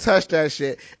I would have touched that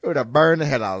shit, it would have burned the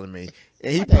hell out of me.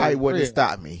 And he probably wouldn't have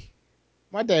stopped me.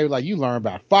 My daddy was like, you learn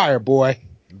about fire, boy.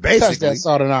 Basically. Touch that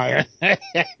soldering iron.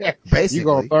 Basically. You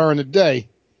gonna burn today.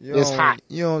 It's hot.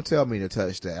 You don't tell me to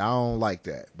touch that. I don't like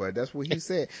that. But that's what he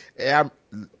said. And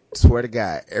I swear to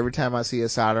God, every time I see a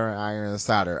soldering iron and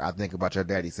solder, I think about your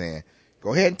daddy saying,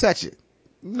 go ahead and touch it.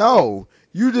 No,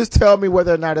 you just tell me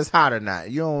whether or not it's hot or not.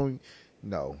 You don't,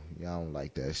 no, I don't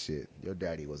like that shit. Your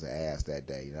daddy was an ass that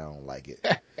day. I don't like it.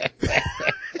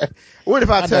 What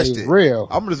if I touched it? Real.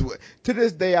 I'm just, to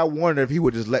this day, I wonder if he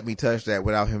would just let me touch that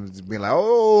without him just being like,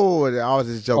 oh, I was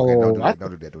just joking. Don't do that. Don't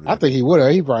do that. Don't do that. I think he would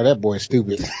have. He probably, that boy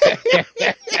stupid.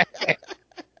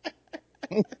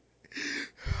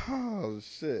 Oh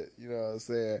shit. You know what I'm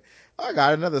saying? I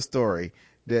got another story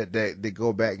that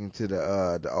go back into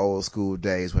the old school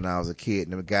days when I was a kid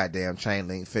and the goddamn chain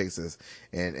link fixes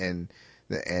and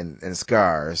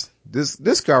scars. This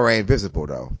scar ain't visible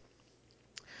though.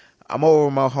 I'm over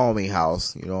at my homie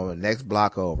house, you know, the next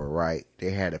block over, right? They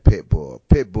had a pit bull.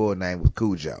 Pit bull name was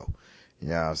Cujo. You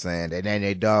know what I'm saying? They named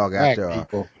their dog after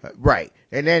right.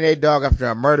 They named their dog after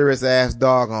a murderous ass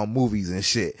dog on movies and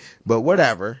shit. But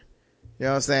whatever. You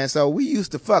know what I'm saying? So we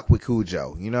used to fuck with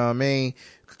Cujo. You know what I mean?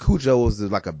 Cujo was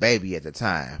like a baby at the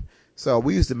time. So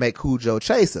we used to make Cujo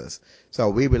chase us. So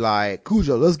we'd be like,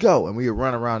 Cujo, let's go. And we would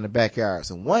run around the backyard.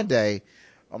 So one day,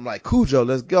 I'm like, Cujo,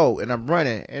 let's go. And I'm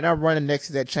running next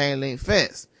to that chain link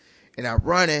fence. And I'm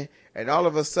running, and all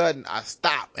of a sudden I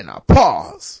stop and I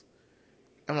pause.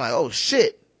 I'm like, oh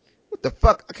shit. What the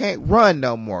fuck? I can't run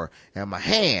no more. And my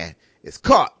hand is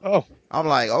caught. Oh. I'm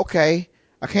like, okay.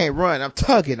 I can't run. I'm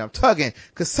tugging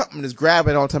cause something is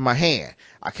grabbing onto my hand.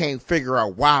 I can't figure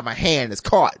out why my hand is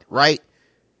caught, right?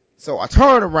 So I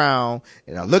turn around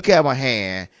and I look at my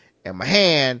hand, and my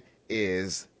hand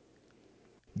is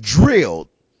drilled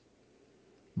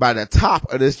by the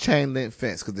top of this chain link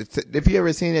fence. Cause if you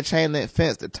ever seen a chain link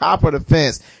fence, the top of the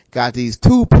fence got these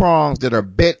 2 prongs that are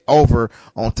bent over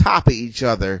on top of each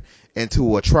other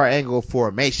into a triangle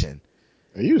formation.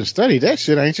 You just studied that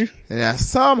shit, ain't you? And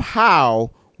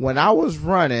somehow, when I was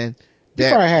running, you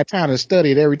probably had time to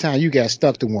study it every time you got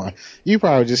stuck to one. You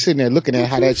probably just sitting there looking at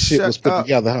how that shit was put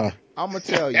together, huh? I'm gonna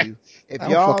tell you, if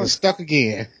I'm y'all fucking stuck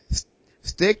again.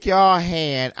 Stick y'all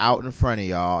hand out in front of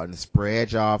y'all and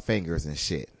spread y'all fingers and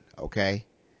shit. Okay?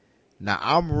 Now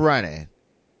I'm running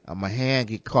and my hand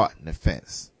get caught in the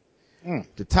fence.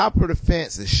 The top of the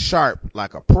fence is sharp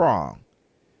like a prong.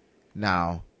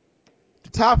 Now, the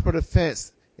top of the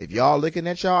fence, if y'all looking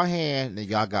at y'all hand, then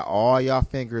y'all got all y'all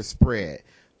fingers spread.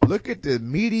 Look at the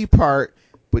meaty part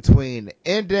between the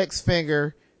index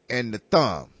finger and the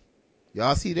thumb.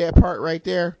 Y'all see that part right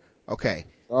there? Okay.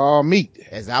 Meat.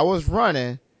 As I was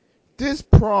running, this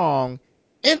prong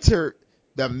entered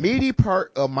the meaty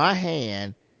part of my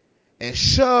hand and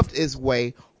shoved its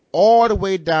way all the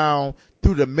way down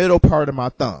through the middle part of my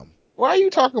thumb. Why are you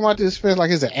talking about this fence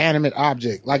like it's an animate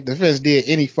object? Like the fence did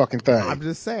any fucking thing? I'm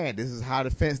just saying, this is how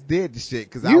the fence did the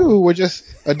shit. Cause you were just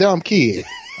a dumb kid.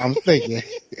 I'm thinking.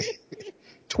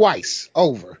 Twice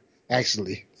over,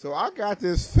 actually. So I got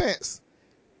this fence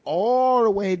all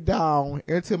the way down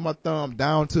into my thumb,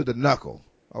 down to the knuckle.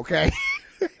 Okay?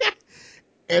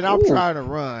 And I'm trying to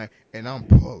run, and I'm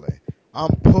pulling.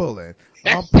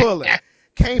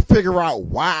 Can't figure out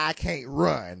why I can't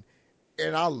run.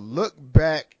 And I look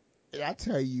back, and I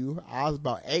tell you, I was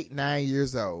about 8, 9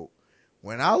 years old.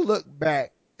 When I looked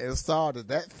back and saw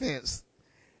that fence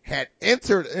had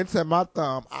entered into my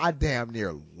thumb, I damn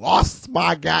near lost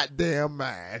my goddamn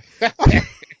mind.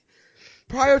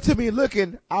 Prior to me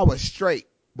looking, I was straight.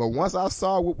 But once I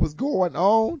saw what was going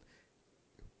on,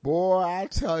 boy, I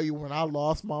tell you, when I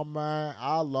lost my mind,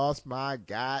 I lost my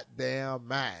goddamn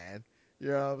mind. You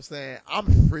know what I'm saying? I'm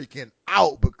freaking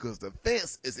out because the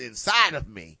fence is inside of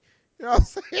me. You know what I'm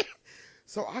saying?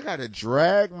 So I got to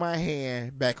drag my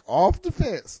hand back off the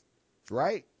fence,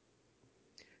 right?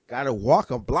 Got to walk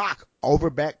a block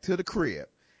over back to the crib.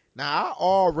 Now, I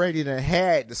already done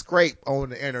had the scrape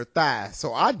on the inner thigh,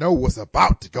 so I know what's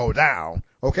about to go down,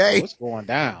 okay? What's going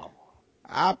down?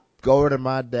 I go to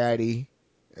my daddy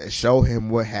and show him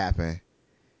what happened.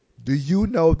 Do you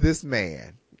know this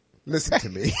man? Listen to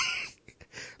me.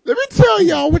 Let me tell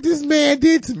y'all what this man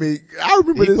did to me. I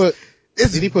remember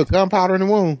Did he put gunpowder in the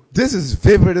wound? This is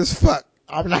vivid as fuck.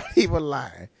 I'm not even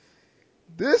lying.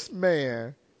 This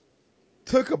man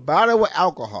took a bottle of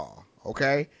alcohol,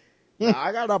 okay? Now,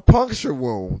 I got a puncture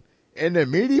wound in the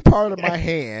meaty part of my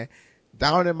hand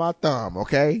down in my thumb,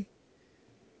 okay?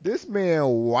 This man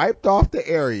wiped off the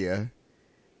area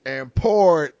and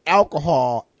poured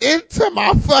alcohol into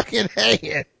my fucking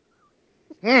hand.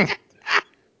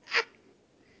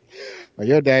 Well,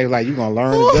 your dad was like, you gonna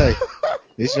learn today.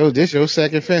 This your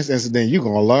second fence incident. You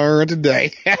gonna learn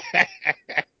today.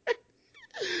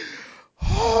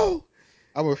 Oh,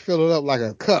 I'm gonna fill it up like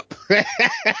a cup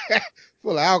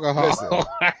full of alcohol. Listen,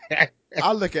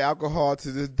 I look at alcohol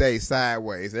to this day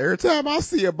sideways. Every time I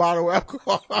see a bottle of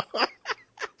alcohol,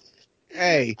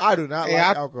 hey, I do not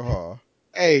like alcohol.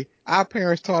 Hey, our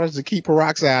parents taught us to keep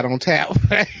peroxide on tap.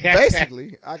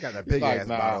 Basically, I got a big ass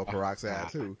bottle of peroxide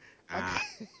too.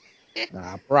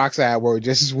 Peroxide worked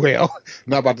just as well. I'm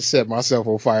not about to set myself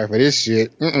on fire for this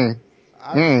shit. I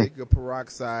think of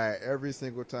peroxide every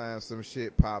single time some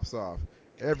shit pops off.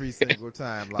 Every single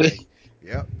time, like,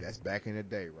 yep, that's back in the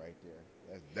day right there.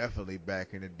 That's definitely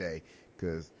back in the day.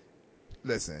 Cause,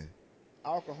 listen,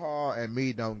 alcohol and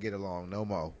me don't get along no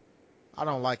more. I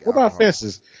don't like alcohol. What about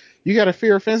fences? You got a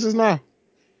fear of fences now?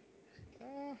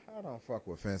 I don't fuck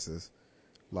with fences.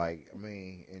 Like, I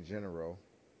mean, in general,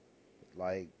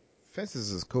 like, fences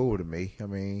is cool to me. I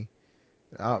mean,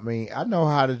 I know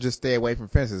how to just stay away from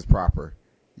fences proper.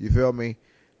 You feel me?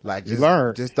 Like,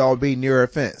 just don't be near a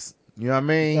fence. You know what I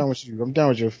mean? I'm done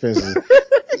with your fences.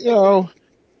 You know,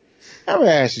 I'm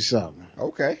gonna ask you something.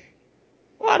 Okay.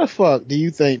 Why the fuck do you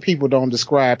think people don't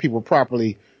describe people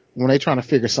properly when they trying to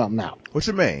figure something out? What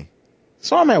you mean?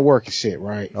 So I'm at work and shit,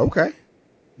 right? Okay.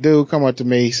 Dude come up to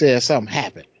me, said something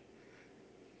happened.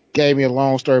 Gave me a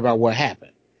long story about what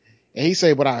happened. And he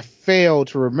said, but I failed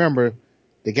to remember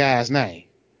the guy's name.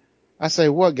 I say,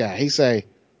 what guy? He say,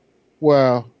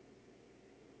 well,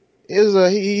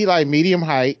 he like medium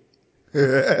height.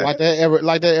 like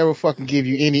that ever fucking give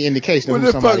you any indication of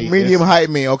who somebody is? What the fuck medium height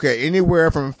mean? Okay,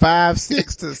 anywhere from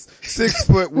 5'6" to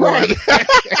 6'1". Right.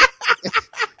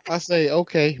 I say,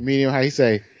 okay, medium height. He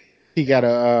say, he got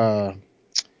a,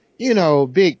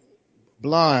 big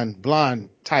blonde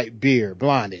type beard,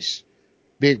 blondish,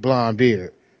 big blonde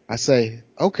beard. I say,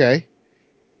 okay.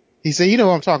 He said, you know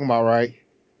what I'm talking about, right?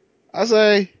 I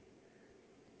say,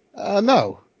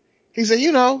 no. He said,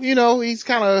 he's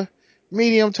kind of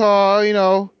medium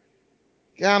tall,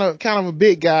 kind of a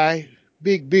big guy,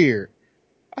 big beard.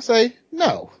 I say,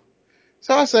 no.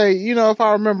 So I say, if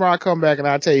I remember, I'll come back and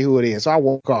I'll tell you who it is. So I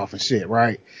walk off and shit,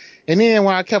 right? And then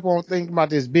when I kept on thinking about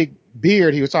this big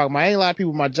beard he was talking about. Ain't a lot of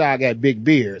people in my job got big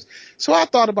beards. So I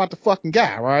thought about the fucking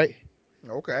guy, right?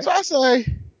 Okay. So I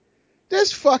say,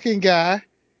 this fucking guy,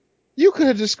 you could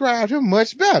have described him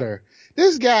much better.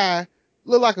 This guy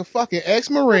looked like a fucking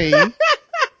ex-Marine.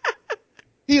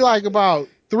 He like about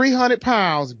 300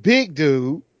 pounds, big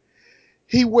dude.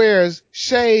 He wears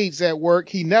shades at work.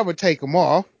 He never take them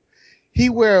off. He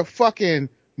wear a fucking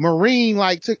Marine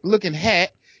like looking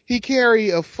hat. He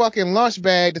carry a fucking lunch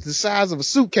bag that's the size of a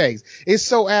suitcase. It's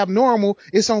so abnormal.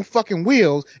 It's on fucking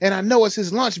wheels. And I know it's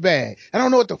his lunch bag. I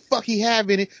don't know what the fuck he have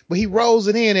in it, but he rolls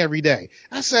it in every day.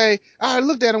 I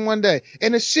looked at him one day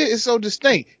and the shit is so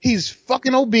distinct. He's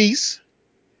fucking obese.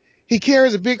 He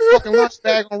carries a big fucking lunch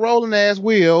bag on rolling ass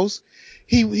wheels.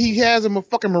 He has a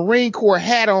fucking Marine Corps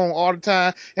hat on all the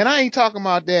time. And I ain't talking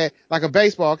about that like a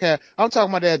baseball cap. I'm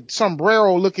talking about that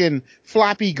sombrero looking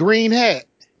floppy green hat.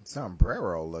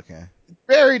 Sombrero looking.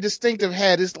 Very distinctive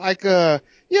hat. It's like, you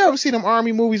ever see them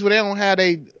army movies where they don't have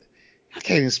I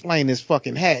can't explain this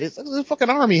fucking hat. It's a fucking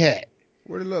army hat.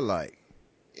 What it look like?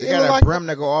 It It got look a like brim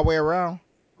that go all the way around.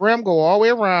 Brim go all the way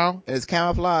around. It's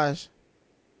camouflage.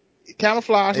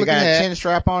 Camouflage It looking got a hat. chin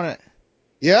strap on it.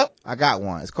 Yep. I got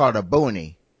one. It's called a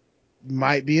boonie.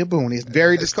 Might be a boonie. It's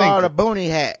very It's called distinctive. a boonie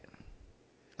hat.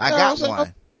 I got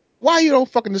one. Why you don't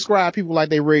fucking describe people like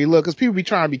they really look? Cause people be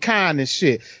trying to be kind and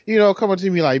shit. You know, coming to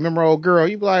me like, remember old girl?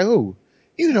 You be like, who?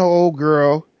 You know, old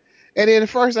girl. And then the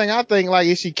first thing I think like,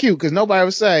 is she cute? Cause nobody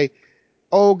would say,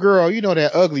 old girl, you know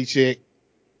that ugly chick,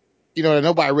 you know, that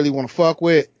nobody really want to fuck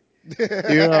with. You know,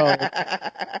 you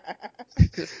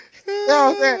know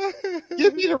what I'm saying?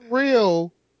 Give me the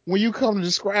real when you come to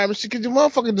describe shit. Cause you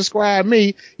motherfucking describe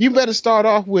me. You better start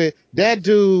off with that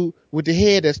dude with the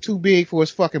head that's too big for his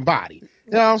fucking body.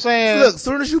 You know what I'm saying? Look, as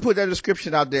soon as you put that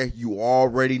description out there, you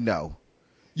already know.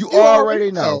 You already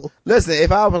know. Listen,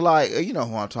 if I was like, you know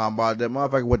who I'm talking about, that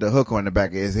motherfucker with the hook on the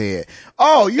back of his head.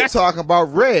 Oh, you talking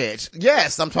about Reg.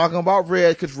 Yes, I'm talking about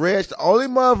Reg, cause Reg's the only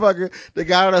motherfucker that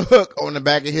got a hook on the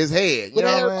back of his head. You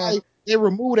know what I mean? They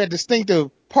remove that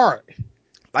distinctive part.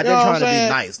 Like they're trying to be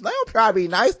nice. They don't try to be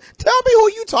nice. Tell me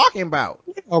who you talking about.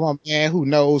 Oh, my man who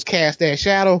knows cast that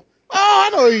shadow. Oh, I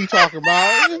know who you talking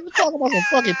about. You're talking about some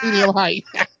fucking medium height.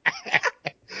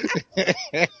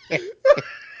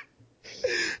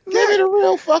 Give me the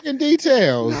real fucking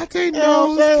details. Not they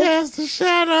knows cast a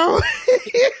shadow.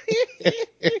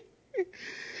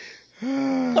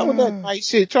 Come with that nice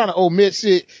shit, trying to omit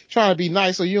shit, trying to be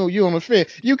nice so you don't offend.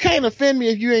 You can't offend me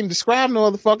if you ain't describe no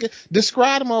other fucker.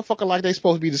 Describe the motherfucker like they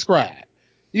supposed to be described.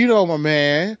 You know my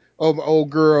man, or my old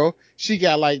girl, she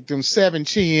got like them 7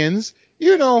 chins.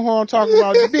 You know who I'm talking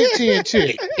about, the big chin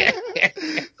chick.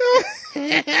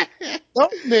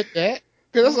 Don't admit that,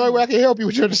 cause that's the only way I can help you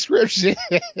with your description.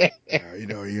 you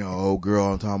know, old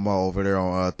girl I'm talking about over there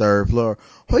on 3rd floor.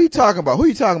 Who you talking about? Oh,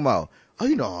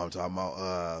 you know who I'm talking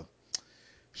about.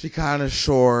 She kind of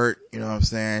short, you know what I'm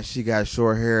saying? She got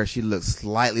short hair. She looks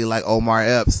slightly like Omar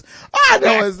Epps. I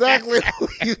know exactly who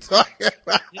you talking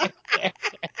about.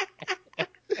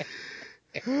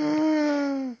 You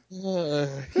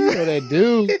know that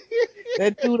dude.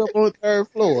 That dude up on the 3rd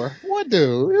floor. What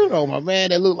dude? You know my man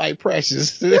that look like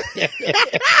Precious. I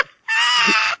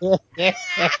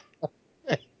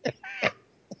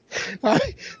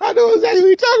know exactly who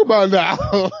you talking about now.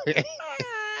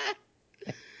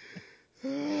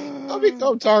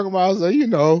 I'm talking about, so you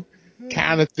know,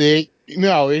 kind of thick.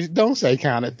 No, don't say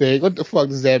kind of thick. What the fuck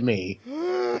does that mean?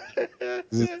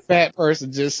 Does a fat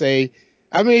person just say,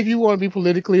 I mean, if you want to be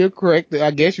politically correct,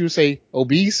 I guess you would say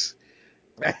obese.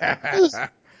 Ain't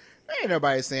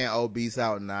nobody saying obese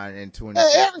out in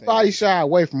 2016. Everybody shy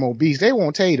away from obese. They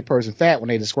won't tell you the person fat when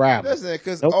they describe it. Listen,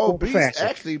 because obese,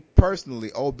 actually,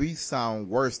 personally, obese sound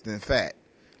worse than fat.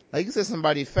 Like you said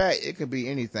somebody fat, it could be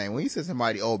anything. When you say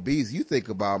somebody obese, you think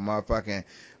about motherfucking,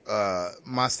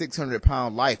 my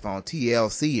 600-pound life on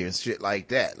TLC and shit like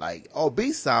that. Like,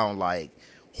 obese sound like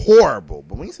horrible.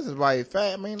 But when you say somebody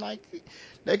fat, I mean, like,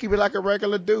 they could be like a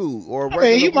regular dude or a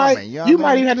regular woman.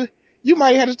 You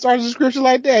might have to start a description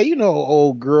like that. You know,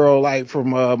 old girl, like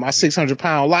from, my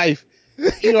 600-pound life.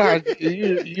 You know how,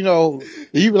 you know,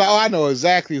 you be like, oh, I know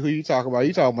exactly who you talking about.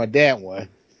 You talking about that one.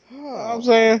 You know what I'm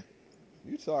saying?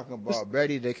 You talking about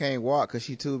Betty that can't walk because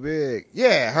she too big?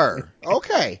 Yeah, her.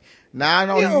 Okay. Now I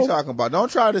know who you talking about. Don't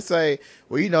try to say,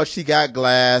 well, she got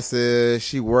glasses,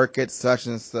 she work at such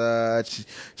and such,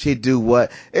 she do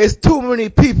what. It's too many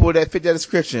people that fit that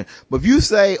description. But if you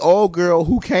say old girl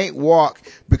who can't walk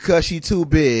because she too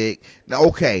big, now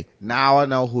okay, now I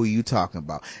know who you talking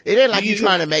about. It ain't like you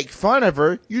trying to make fun of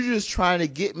her. You just trying to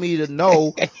get me to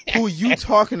know who you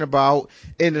talking about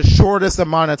in the shortest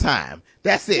amount of time.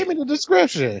 That's it. Give me the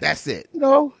description. That's it.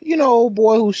 Old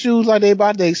boy whose shoes like they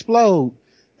about to explode.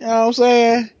 You know what I'm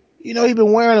saying? He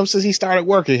been wearing them since he started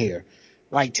working here.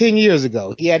 Like 10 years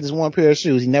ago. He had this one pair of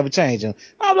shoes. He never changed them.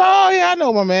 I'm like, oh yeah, I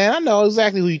know my man. I know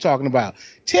exactly who you're talking about.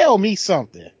 Tell me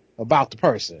something about the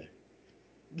person.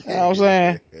 You know what I'm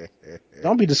saying?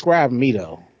 Don't be describing me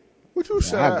though. Would you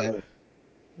shut up?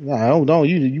 No, don't.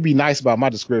 You be nice about my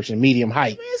description. Medium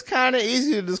height. I mean, it's kind of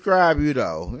easy to describe you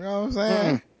though. You know what I'm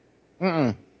saying?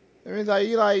 Mm-mm. I mean,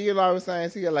 you was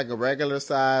saying, he got like a regular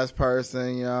sized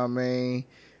person, you know what I mean?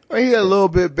 Or he a little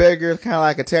bit bigger, kind of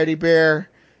like a teddy bear. You know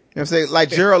what I'm saying? Like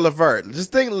Gerald Levert.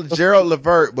 Just think of Gerald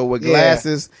Levert, but with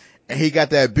glasses, and he got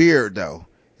that beard though.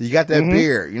 He got that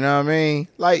beard, you know what I mean?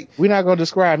 Like, we're not gonna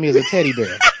describe me as a teddy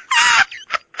bear.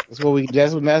 That's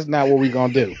not what we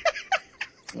gonna do.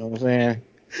 You know what I'm saying?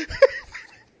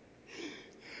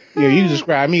 Yeah, you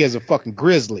describe me as a fucking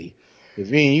grizzly. If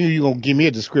you gonna give me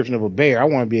a description of a bear, I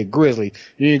want to be a grizzly.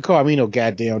 You didn't call me no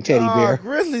goddamn teddy bear.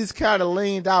 Grizzly's kind of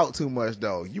leaned out too much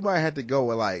though. You might have to go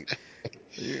with like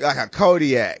a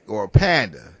Kodiak or a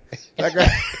panda. Like Teddy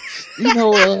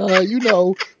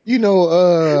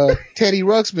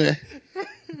Ruxpin.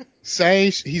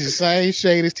 He's the same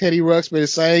shade as Teddy Ruxpin, the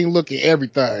same look and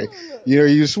everything.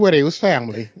 You swear they was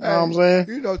family. You know what I'm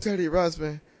saying? Teddy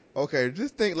Ruxpin. Okay,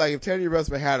 just think like if Teddy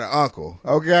Ruxpin had an uncle,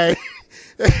 okay?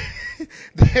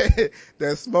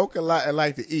 that smoke a lot and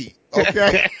like to eat,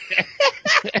 okay?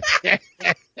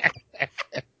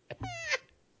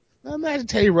 Now imagine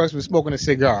Teddy Ruxpin smoking a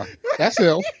cigar. That's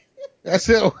him. That's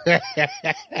him.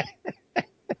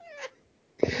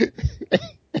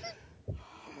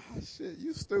 Shit,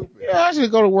 you stupid. Yeah, I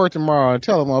should go to work tomorrow and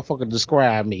tell a motherfucker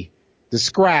describe me.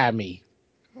 Describe me.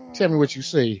 Tell me what you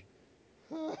see.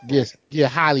 Get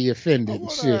highly offended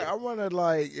and shit. I wonder,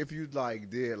 like, if you like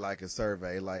did like a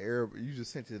survey, like you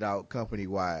just sent it out company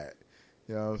wide.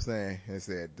 You know what I'm saying? And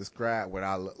said, describe what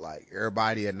I look like.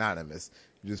 Everybody anonymous.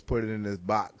 You just put it in this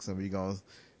box, and we're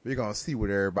gonna see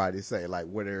what everybody say, like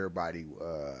what everybody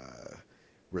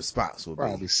response will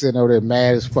Probably be. sitting over there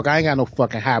mad as fuck. I ain't got no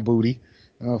fucking high booty.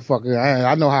 I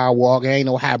know how I walk. Ain't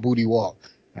no high booty walk.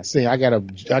 I got a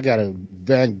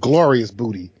very glorious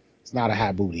booty. It's not a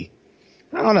high booty.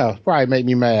 I don't know. Probably make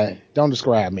me mad. Don't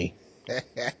describe me.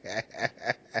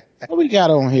 What we got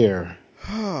on here?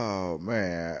 Oh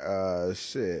man,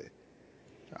 shit.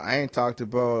 I ain't talked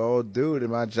about old dude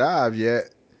in my job yet.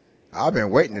 I've been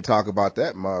waiting to talk about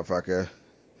that motherfucker.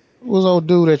 Who was old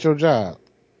dude at your job?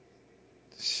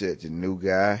 Shit, your new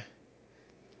guy.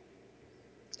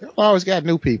 You always got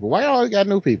new people. Why you always got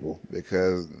new people?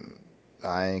 Because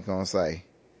I ain't gonna say.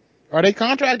 Are they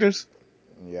contractors?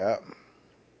 Yep.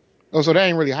 Oh, so they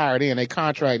ain't really hired in. They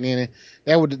contract in.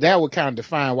 That would kind of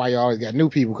define why you always got new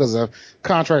people, because a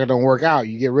contractor don't work out.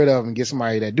 You get rid of them and get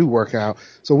somebody that do work out.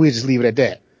 So we just leave it at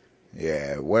that.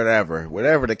 Yeah,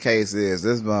 whatever the case is,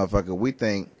 this motherfucker, we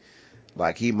think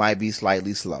like he might be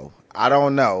slightly slow. I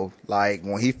don't know. Like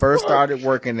when he first started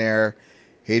working there,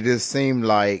 he just seemed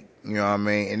like, you know what I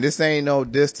mean? And this ain't no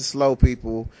diss to slow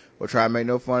people or try to make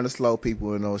no fun of slow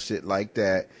people and no shit like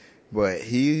that. But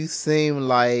he seemed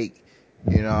like,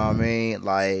 you know what I mean?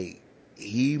 Like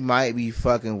he might be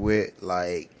fucking with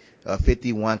like a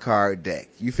 51 card deck.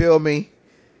 You feel me?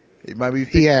 It might be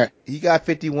 50, he got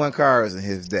 51 cards in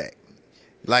his deck.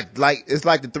 Like it's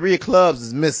like the 3 of clubs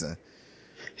is missing.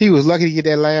 He was lucky to get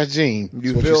that last gene.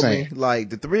 You feel me?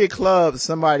 Like the 3 of clubs,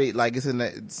 somebody like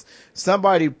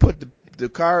somebody put the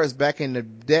cards back in the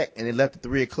deck and they left the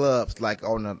 3 of clubs like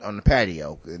on the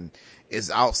patio, and it's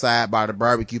outside by the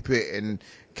barbecue pit, and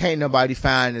can't nobody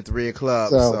find the 3 of clubs.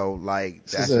 So like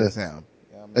that's just him.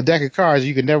 A deck of cards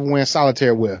you can never win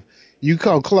solitaire with. You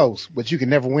come close, but you can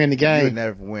never win the game. You would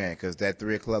never win, because that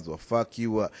 3 of clubs will fuck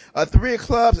you up. A 3 of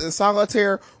clubs in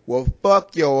solitaire will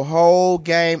fuck your whole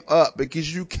game up,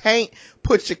 because you can't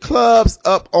put your clubs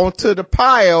up onto the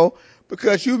pile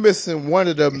because you missing one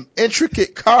of the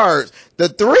intricate cards. The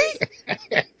 3?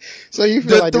 So you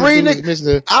feel like this dude is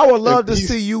missing I would love to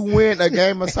see you win a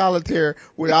game of solitaire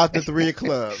without the 3 of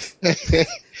clubs.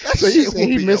 So you say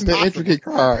he's missing the intricate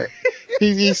card.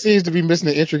 He seems to be missing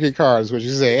the intricate cards, is what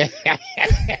you say.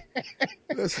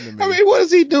 Listen to me. I mean, what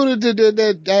does he do to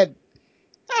that?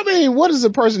 I mean, what does a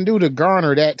person do to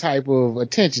garner that type of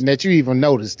attention that you even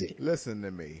noticed it? Listen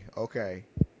to me, okay?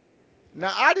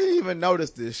 Now, I didn't even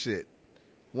notice this shit.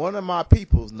 One of my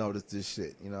peoples noticed this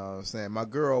shit, you know what I'm saying? My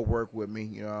girl worked with me,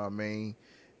 you know what I mean?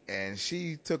 And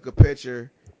she took a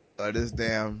picture of this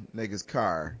damn nigga's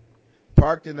car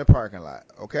parked in the parking lot,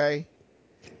 okay?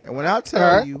 And when I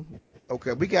tell you,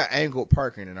 okay, we got angled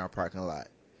parking in our parking lot.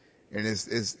 And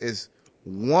it's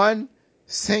one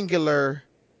singular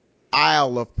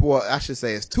aisle of, well, I should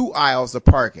say it's two aisles of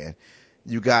parking.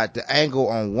 You got the angle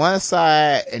on one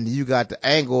side and you got the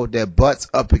angle that butts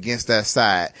up against that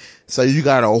side. So you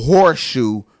got a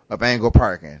horseshoe of angle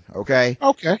parking. Okay.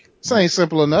 Okay. This ain't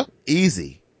simple enough.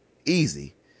 Easy.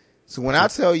 So when I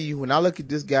tell you, when I look at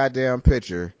this goddamn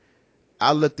picture,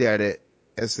 I looked at it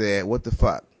and said, what the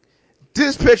fuck?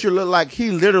 This picture looked like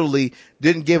he literally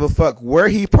didn't give a fuck where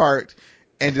he parked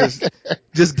and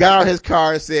just got out his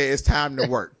car and said, it's time to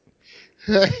work.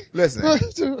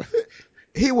 Listen,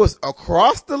 he was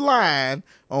across the line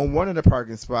on one of the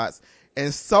parking spots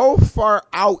and so far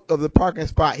out of the parking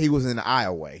spot, he was in the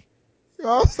aisleway. You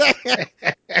know what I'm saying?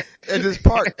 And just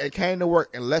parked and came to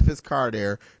work and left his car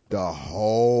there the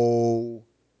whole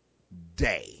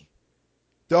day.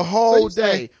 The whole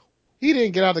day. He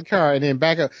didn't get out the car and then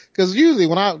back up. Cause usually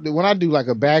when I do like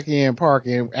a back end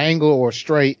parking angle or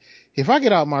straight, if I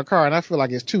get out my car and I feel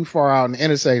like it's too far out in the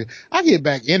interstate, I get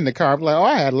back in the car. I'm like, oh,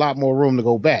 I had a lot more room to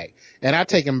go back. And I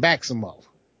take him back some more.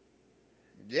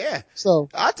 Yeah. So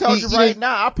I told you right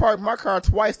now, I parked my car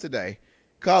twice today.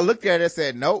 Cause I looked at it and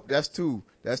said, nope, that's too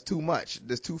much.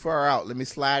 That's too far out. Let me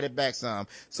slide it back some.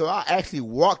 So I actually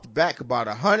walked back about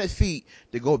 100 feet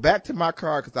to go back to my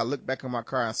car because I looked back on my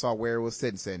car and saw where it was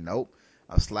sitting and said, nope,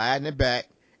 I'm sliding it back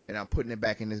and I'm putting it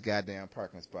back in this goddamn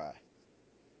parking spot.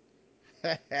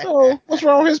 So what's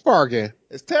wrong with his parking?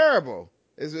 It's terrible.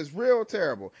 It's real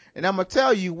terrible. And I'm going to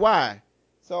tell you why.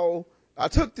 So I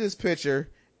took this picture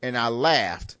and I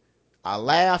laughed. I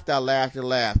laughed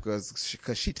because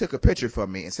she took a picture for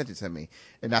me and sent it to me,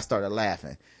 and I started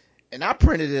laughing. And I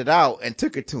printed it out and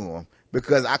took it to him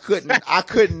because I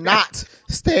could not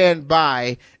stand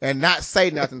by and not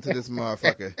say nothing to this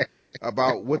motherfucker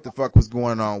about what the fuck was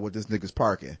going on with this nigga's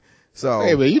parking. So,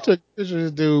 hey, man, you took a picture of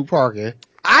this dude parking.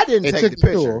 I didn't take the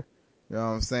picture. You know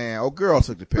what I'm saying? Oh, girl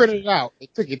took the picture. Printed it out. They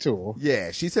took it to him.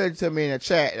 Yeah, she said it to me in the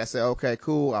chat. And I said, okay,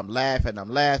 cool. I'm laughing.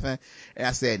 And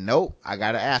I said, nope, I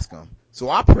got to ask him. So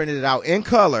I printed it out in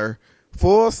color,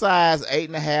 full size,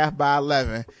 8.5 by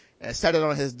 11, and set it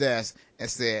on his desk and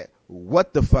said,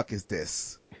 what the fuck is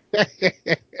this?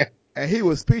 And he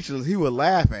was speechless. He was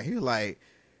laughing. He was like,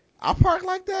 I park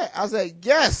like that? I was like,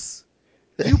 yes,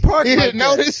 you park he like didn't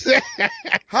that. notice.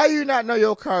 How you not know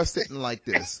your car's sitting like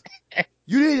this?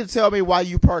 You need to tell me why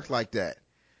you parked like that.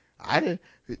 I didn't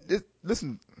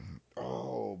listen.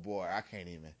 Oh boy, I can't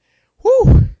even.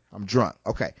 Whew, I'm drunk.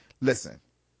 Okay, listen.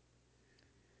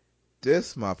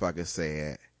 This motherfucker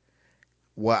said,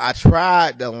 well, I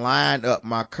tried to line up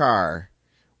my car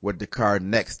with the car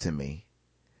next to me.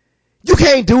 You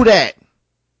can't do that.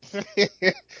 Wait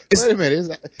a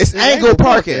minute. It's angle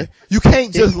parking. You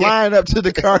can't just line up to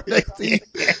the car next to you.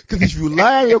 Because if you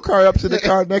line your car up to the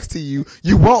car next to you,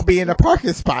 you won't be in a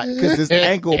parking spot because it's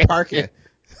angle parking.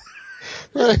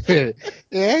 The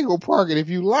angle parking, if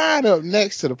you line up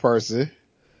next to the person,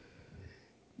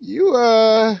 you,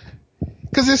 cause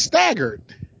it's staggered.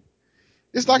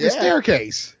 It's like a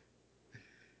staircase.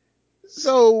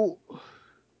 So,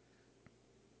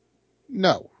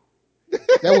 no.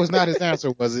 That was not his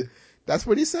answer, was it? That's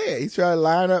what he said. He tried to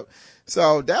line up.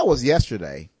 So that was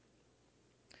yesterday.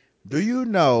 Do you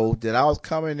know that I was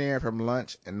coming in from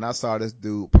lunch and I saw this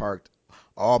dude parked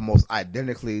almost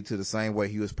identically to the same way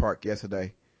he was parked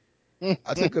yesterday?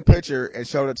 I took a picture and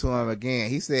showed it to him again.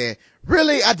 He said,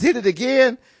 really? I did it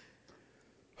again?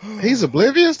 He's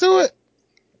oblivious to it?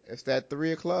 It's that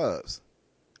 3 of clubs.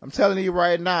 I'm telling you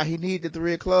right now, he needs the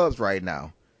 3 of clubs right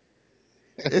now.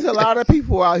 There's a lot of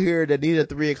people out here that need the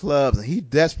 3 of clubs, and he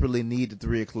desperately needs the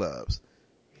 3 of clubs.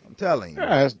 I'm telling you.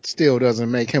 That still doesn't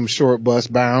make him short bus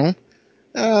bound.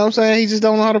 I'm saying he just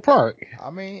don't know how to park. I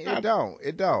mean, it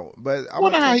don't. But I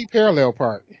wonder how he parallel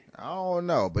park. I don't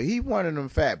know, but he one of them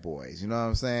fat boys. You know what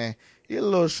I'm saying? He a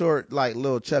little short, like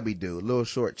little chubby dude, little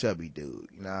short chubby dude.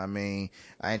 You know what I mean?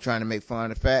 I ain't trying to make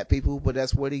fun of fat people, but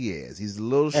that's what he is. He's a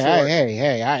little short.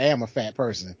 Hey, I am a fat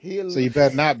person. So you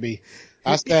better not be.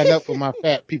 I stand up for my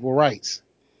fat people rights.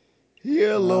 He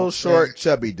a little short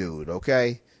chubby dude,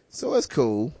 okay? So it's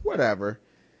cool, whatever.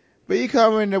 But he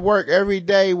coming to work every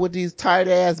day with these tight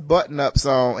ass button ups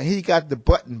on, and he got the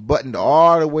buttoned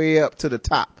all the way up to the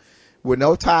top with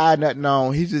no tie, nothing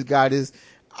on. He just got his.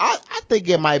 I think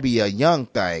it might be a young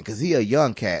thing, cause he a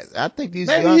young cat. I think these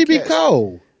Maybe young he be cats,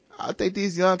 cold. I think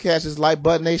these young cats just like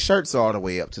button their shirts all the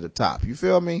way up to the top. You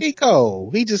feel me? He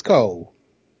cold. He just cold.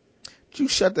 You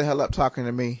shut the hell up talking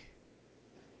to me.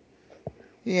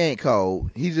 He ain't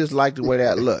cold. He just like the way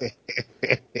that look.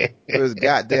 With his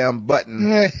goddamn buttoned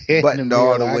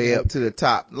all the way up to the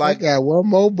top. I got one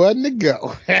more button to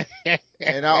go.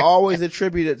 And I always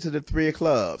attribute it to the 3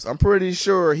 clubs. I'm pretty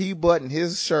sure he buttoned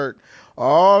his shirt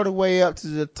all the way up to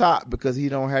the top because he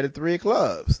don't have the 3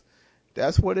 clubs.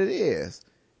 That's what it is.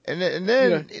 And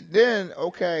then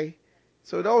okay.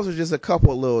 So those are just a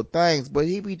couple of little things, but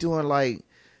he be doing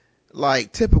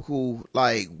like typical,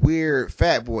 like weird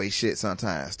fat boy shit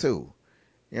sometimes too.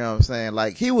 You know what I'm saying?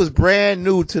 Like he was brand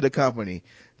new to the company,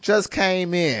 just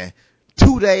came in,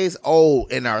 2 days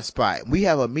old in our spot. We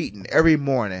have a meeting every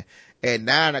morning at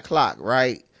 9:00,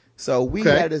 right? So we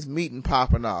had this meeting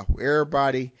popping off.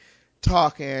 Everybody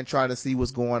talking, trying to see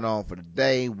what's going on for the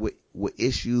day, what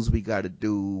issues we got to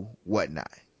do,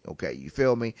 whatnot. Okay, you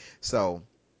feel me? So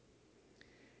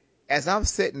as I'm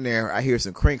sitting there, I hear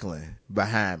some crinkling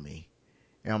behind me.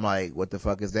 And I'm like, what the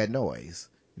fuck is that noise?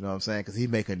 You know what I'm saying? Because he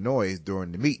make a noise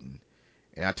during the meeting.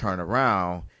 And I turn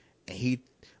around and he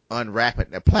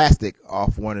unwrapping the plastic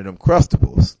off one of them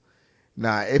Crustables.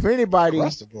 Now, if anybody,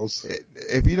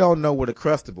 if you don't know what a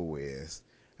Crustable is,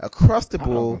 a Crustable,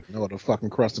 I don't know what a fucking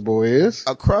Crustable is.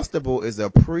 A Crustable is a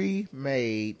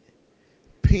pre-made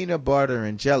peanut butter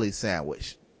and jelly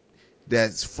sandwich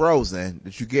that's frozen,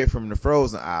 that you get from the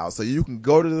frozen aisle. So you can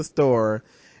go to the store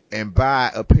and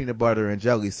buy a peanut butter and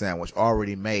jelly sandwich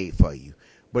already made for you.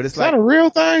 But it's that a real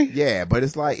thing? Yeah, but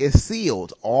it's like it's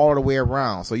sealed all the way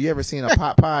around. So you ever seen a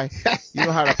pot pie? You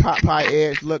know how the pot pie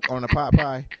edge look on a pot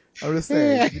pie? I'm just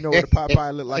saying, you know what the pot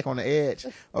pie look like on the edge?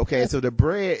 Okay, so the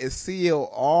bread is sealed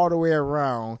all the way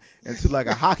around into like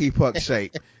a hockey puck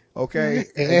shape. Okay,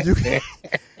 and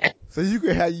so you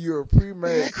can have your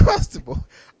pre-made Crustable.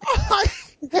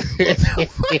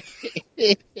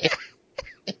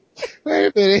 Wait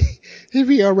a minute. He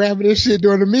be unwrapping this shit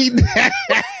during the meeting.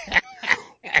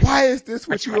 Why is this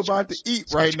what you about to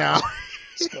eat right now?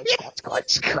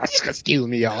 Excuse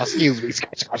me, y'all. Excuse me.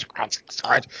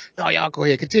 No, y'all go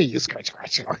ahead. Continue.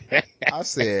 I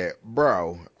said,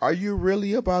 bro, are you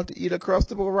really about to eat a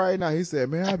Crustable right now? He said,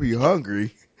 man, I be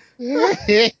hungry.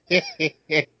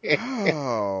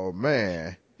 Oh,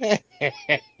 man.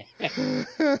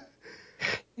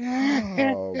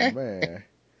 Oh, man.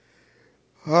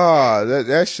 Oh,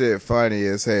 that shit funny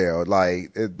as hell.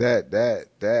 Like,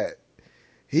 that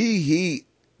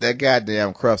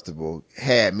goddamn Crustable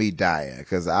had me dying.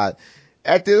 Cause at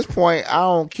this point, I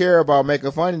don't care about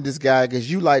making fun of this guy cause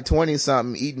you like 20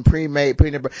 something eating pre-made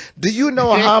peanut butter. Do you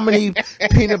know how many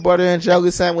peanut butter and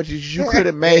jelly sandwiches you could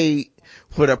have made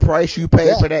for the price you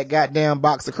paid for that goddamn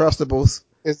box of Crustables?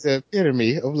 It's the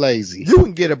epitome of lazy. You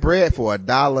can get a bread for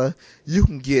 $1. You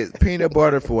can get peanut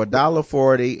butter for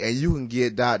 $1.40, and you can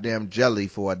get goddamn jelly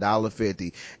for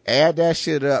 $1.50. Add that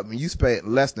shit up, and you spent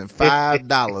less than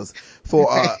 $5 for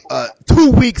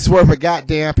 2 weeks worth of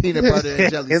goddamn peanut butter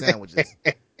and jelly sandwiches.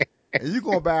 And you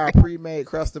gonna buy a pre-made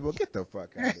Crustable? Get the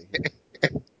fuck out of here.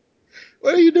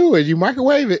 What are you doing? You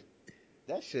microwave it?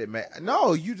 That shit, man.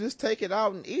 No, you just take it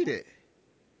out and eat it.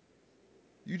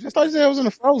 I thought you said it was in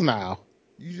the frozen aisle.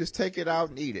 You just take it out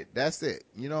and eat it. That's it.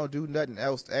 You don't do nothing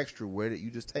else extra with it.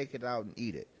 You just take it out and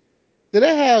eat it. Do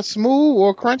they have smooth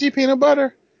or crunchy peanut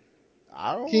butter?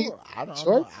 I don't know. I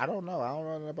don't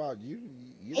know about you.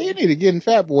 You need to get in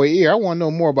Fat Boy ear. I want to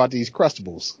know more about these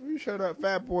Crustables. You shut up.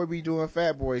 Fat Boy be doing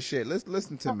Fat Boy shit.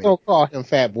 Listen to me. Don't call him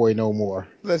Fat Boy no more.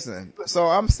 Listen. So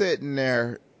I'm sitting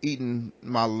there eating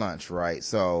my lunch, right?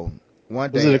 So one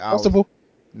day was it a Crustable?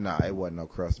 Nah, it wasn't no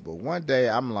Crustable. One day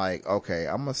I'm like, okay,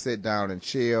 I'm gonna sit down and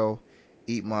chill,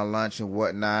 eat my lunch and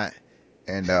whatnot,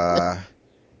 and I'm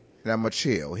gonna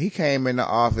chill. He came in the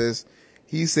office,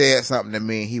 he said something to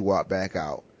me, and he walked back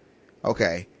out.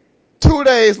 Okay. 2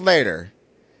 days later,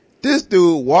 this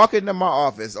dude walk into my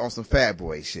office on some Fat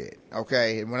Boy shit.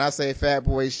 Okay. And when I say Fat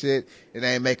Boy shit, it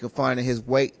ain't making fun of his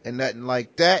weight and nothing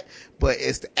like that, but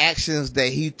it's the actions that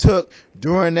he took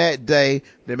during that day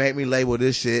that make me label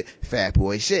this shit Fat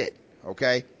Boy shit.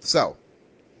 Okay. So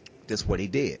this is what he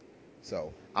did.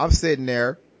 So I'm sitting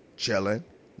there chilling,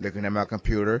 looking at my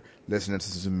computer, listening to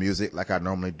some music like I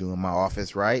normally do in my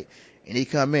office, right? And he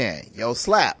come in, yo,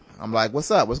 Slap. I'm like, what's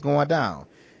up? What's going down?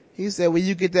 He said, where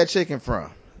you get that chicken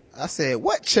from? I said,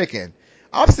 what chicken?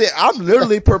 I'm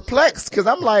literally perplexed because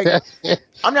I'm like,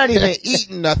 I'm not even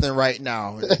eating nothing right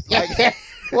now. Like,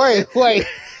 wait.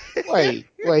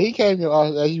 He came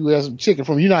to you with some chicken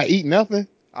from you not eating nothing?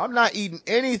 I'm not eating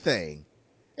anything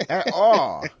at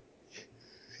all.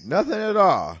 Nothing at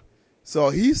all. So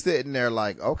he's sitting there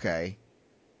like, okay,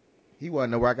 he want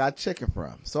to know where I got chicken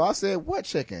from. So I said, what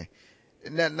chicken?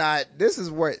 Now, this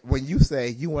is where, when you say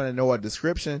you want to know a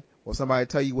description or somebody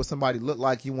tell you what somebody look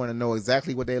like, you want to know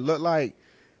exactly what they look like.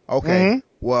 Okay. Mm-hmm.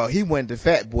 Well, he went to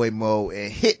fat boy mode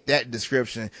and hit that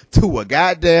description to a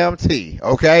goddamn T.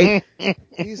 Okay.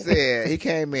 He said, he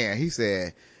came in, he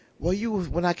said, well,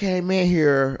 when I came in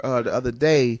here, the other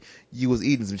day, you was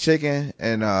eating some chicken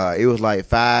and, it was like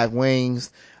 5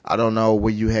 wings. I don't know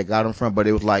where you had got them from, but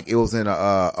it was in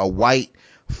a white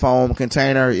foam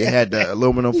container. It had the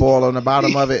aluminum foil on the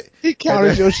bottom of it. He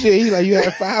counted your shit. He like, you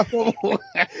had 5 of them.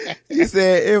 He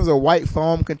said it was a white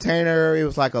foam container. It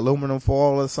was like aluminum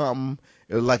foil or something.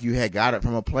 It was like you had got it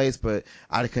from a place, but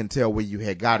I couldn't tell where you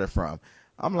had got it from.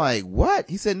 I'm like, what?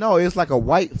 He said, no, it was like a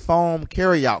white foam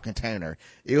carryout container.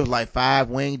 It was like 5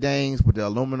 wing dings with the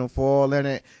aluminum foil in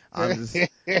it.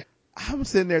 I'm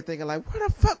sitting there thinking like, where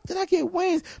the fuck did I get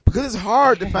wings? Because it's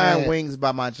hard to find wings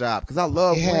by my job because I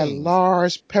love it wings. had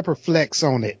large pepper flecks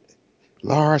on it.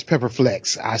 Large pepper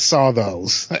flecks. I saw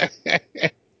those.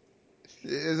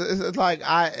 It's like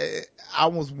I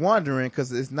was wondering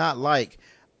because it's not like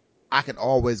I can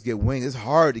always get wings. It's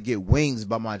hard to get wings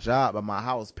by my job, by my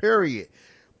house, period.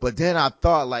 But then I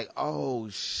thought like, oh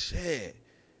shit,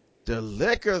 the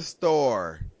liquor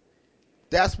store.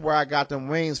 That's where I got them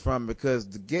wings from because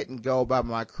the Get and Go by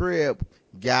my crib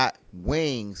got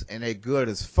wings and they good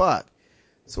as fuck.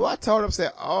 So I told him,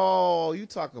 said, oh, you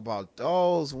talk about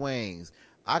those wings.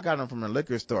 I got them from the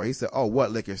liquor store. He said, oh,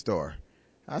 what liquor store?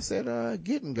 I said,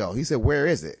 Get and Go. He said, where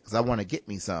is it? Cause I want to get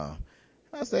me some.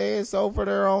 I said, it's over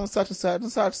there on such and such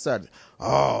and such and such.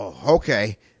 Oh,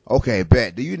 okay. Okay,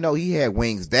 bet. Do you know he had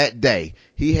wings that day?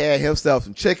 He had himself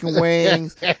some chicken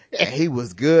wings and he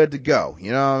was good to go.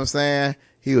 You know what I'm saying?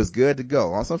 He was good to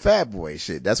go on some fat boy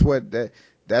shit. That's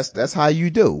how you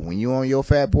do. When you on your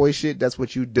fat boy shit, that's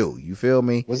what you do. You feel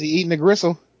me? Was he eating the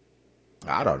gristle?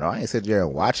 I don't know. I ain't sit there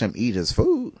and watch him eat his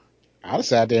food. I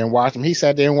sat there and watched him. He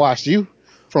sat there and watched you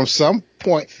from some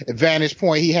vantage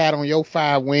point he had on your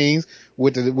 5 wings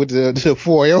with the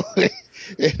foil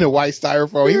and the white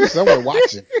styrofoam. He was somewhere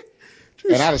watching.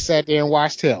 And I'd have sat there and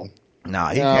watched him. Nah,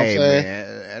 he came in,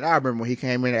 and I remember when he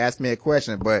came in and asked me a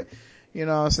question, but you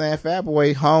know what I'm saying? Fat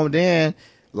Boy homed in,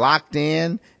 locked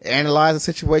in, analyzed the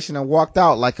situation and walked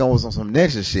out like I was on some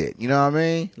ninja shit. You know what I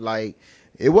mean? Like,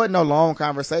 it wasn't no long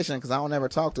conversation because I don't ever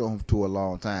talk to him to a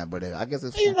long time, but I guess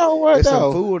You know what, it's some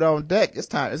though? food on deck.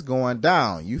 It's going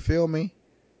down. You feel me?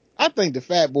 I think the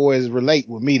fat boys relate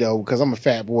with me though, because I'm a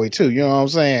fat boy too. You know what I'm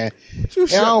saying? You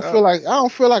And I don't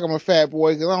feel like I'm a fat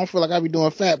boy because I don't feel like I be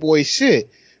doing fat boy shit.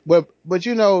 But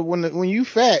you know, when you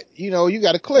fat, you know, you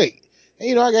got to click. And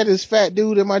you know, I got this fat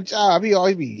dude at my job. He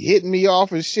always be hitting me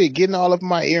off and shit, getting all up in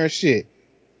my ear and shit.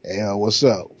 Hey, what's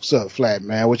up? What's up, flat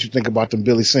man? What you think about them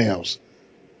Billy Sims?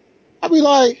 I be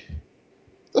like,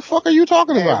 the fuck are you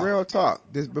talking Hey, about? real talk.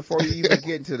 This before you even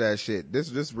get into that shit. This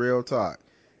is just real talk.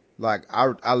 Like,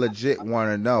 I legit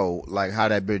want to know, like, how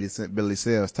that Billy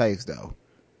Sims tastes, though.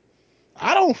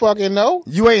 I don't fucking know.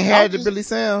 You ain't had the Billy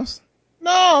Sims?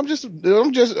 No, I'm just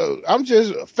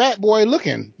fat boy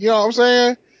looking. You know what I'm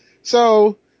saying?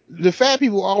 So the fat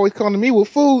people always come to me with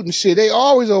food and shit. They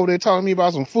always over there talking to me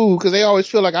about some food because they always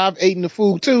feel like I've eaten the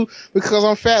food too because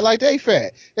I'm fat like they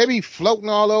fat. They be floating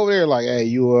all over there like, hey,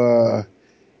 you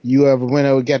ever went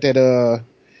over and got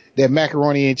that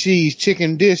macaroni and cheese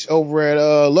chicken dish over at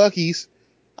Lucky's?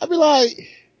 I'd be like,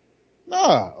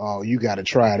 nah, oh, you gotta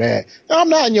try that. No, I'm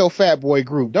not in your fat boy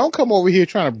group. Don't come over here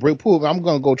trying to pull. I'm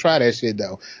gonna go try that shit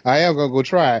though. I am gonna go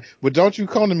try it, but don't you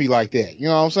come to me like that. You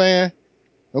know what I'm saying?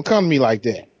 Don't come to me like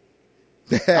that.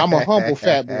 I'm a humble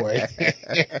fat boy.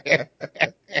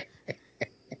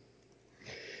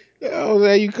 You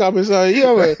know, you come and say, you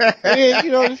know,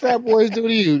 the fat boys do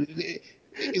to you.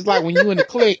 It's like when you in the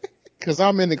clique, cause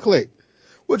I'm in the clique.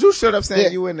 Would you shut up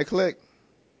saying you in the clique?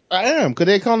 I am, cause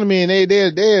they come to me and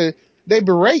they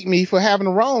berate me for having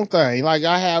the wrong thing. Like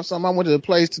I went to a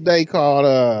place today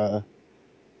called,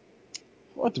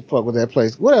 what the fuck was that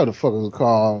place? Whatever the fuck it was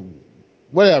called.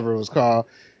 Whatever it was called.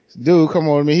 Dude come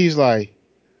on to me. He's like,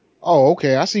 oh,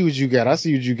 okay. I see what you got.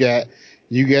 You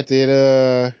got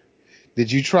that,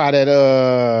 did you try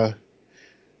that,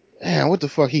 man, what the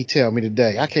fuck he tell me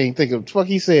today? I can't think of the fuck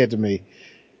he said to me.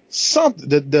 Something,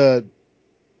 the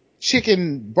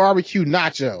chicken barbecue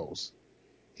nachos.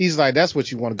 He's like, that's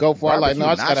what you want to go for. I'm like, no,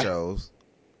 I just nachos.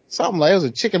 Something like it was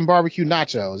a chicken barbecue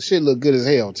nachos. Shit look good as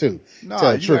hell too.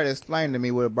 No, you gotta explain to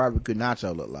me what a barbecue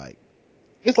nacho look like.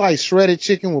 It's like shredded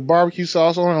chicken with barbecue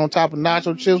sauce on top of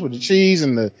nacho chips with the cheese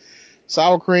and the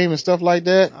sour cream and stuff like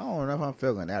that. I don't know if I'm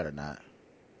feeling that or not.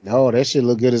 No, that shit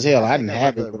look good as hell. I I think didn't I'd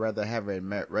have it, but rather have a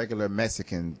regular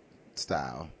Mexican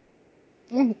style.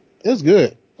 it's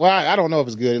good. Well, I don't know if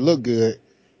it's good. It looked good.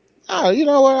 Oh, you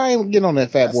know what? I ain't getting on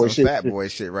that fat That's boy some shit. fat boy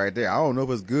shit right there. I don't know if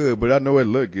it's good, but I know it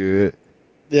look good.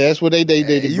 Yeah, that's what they And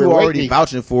you berate already me.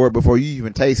 vouching for it before you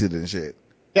even taste it and shit.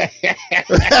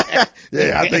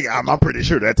 Yeah, I'm pretty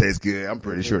sure that tastes good. I'm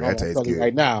pretty sure that I'm tastes telling you good.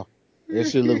 right now, that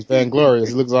shit looks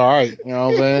vainglorious. It looks all right. You know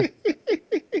what I'm saying?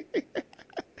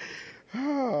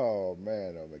 Oh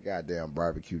man, oh the goddamn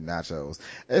barbecue nachos.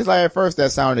 It's like at first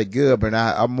that sounded good, but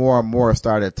I more and more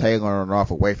started tailoring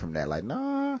off away from that. Like,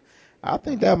 nah, I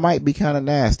think that might be kind of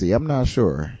nasty. I'm not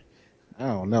sure. I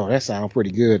don't know. That sounds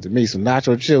pretty good to me. Some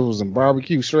nacho chips and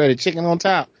barbecue shredded chicken on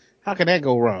top. How can that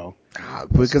go wrong?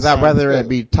 Because I'd rather it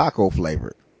be taco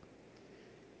flavored.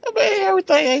 I mean,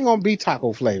 everything ain't gonna be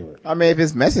taco flavored. I mean, if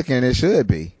it's Mexican, it should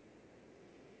be.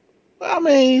 I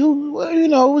mean, you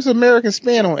know, it's American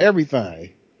spin on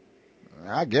everything.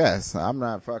 I guess. I'm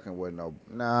not fucking with nope,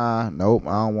 I don't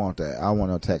want that. I don't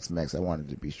want no Tex-Mex. I want it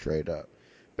to be straight up.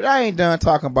 But I ain't done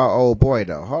talking about old boy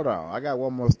though. Hold on. I got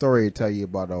one more story to tell you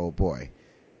about old boy.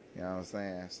 You know what I'm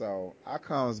saying? So I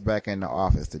comes back in the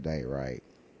office today, right?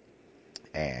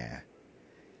 And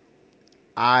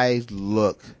I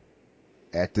look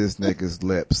at this nigga's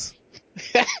lips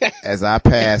as I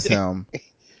pass him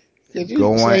Could you say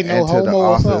going no into the homo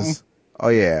or something? office. Oh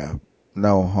yeah.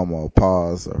 No homo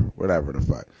pause or whatever the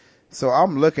fuck. So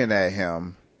I'm looking at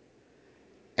him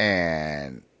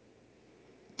and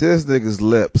this nigga's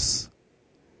lips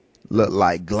look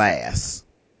like glass.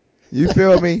 You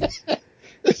feel me?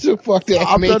 What the fuck So that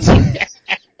I'm mean? just,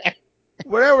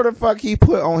 whatever the fuck he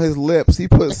put on his lips, he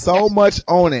put so much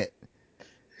on it.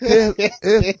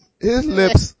 His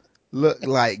lips look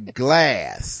like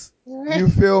glass. You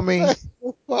feel me? What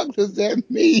the fuck does that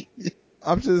mean?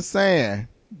 I'm just saying.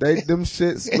 Them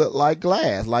shits look like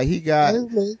glass. Like he got,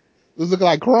 This look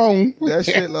like chrome. that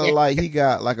shit look like he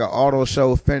got like an auto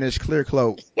show finish clear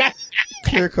coat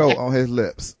on his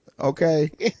lips. Okay?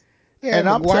 Yeah, And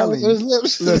I'm McGuire telling on you, his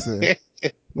lips. listen,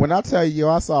 when I tell you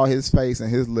I saw his face and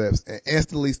his lips and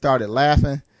instantly started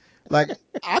laughing, like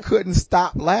I couldn't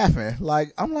stop laughing.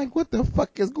 Like I'm like, what the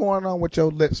fuck is going on with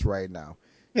your lips right now?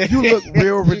 You look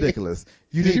real ridiculous.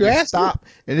 You Did need you to ask him? stop,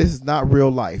 and this is not real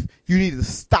life. You need to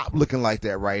stop looking like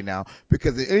that right now,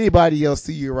 because if anybody else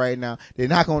see you right now, they're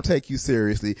not going to take you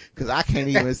seriously, because I can't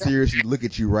even seriously look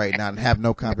at you right now and have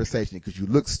no conversation because you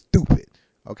look stupid.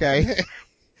 Okay?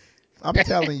 I'm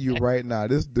telling you right now,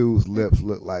 this dude's lips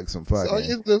look like some So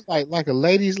fucking. it's just like a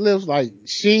lady's lips, like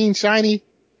shiny.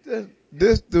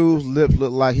 This dude's lips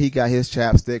look like he got his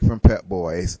chapstick from Pep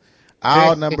Boys.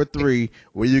 Aisle number 3,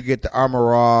 where you get the Armor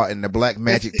Raw and the Black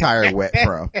Magic Tire Wet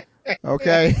from.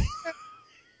 Okay?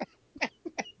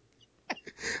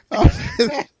 Like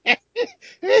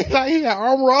he got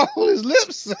armor all on his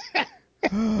lips.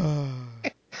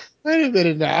 Wait a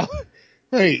minute now.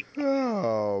 Wait.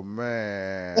 Oh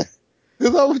man. Cause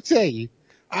I'm gonna tell you,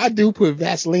 I do put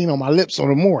Vaseline on my lips in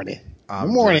the morning.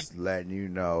 I'm just letting you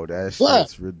know that But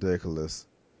shit's ridiculous.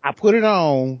 I put it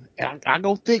on and I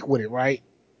go thick with it, right?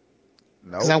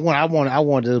 Cause Nope. I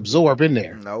want to absorb in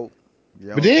there. Nope.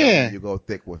 You But don't tell me then you go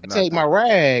thick with I take nothing. my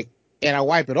rag and I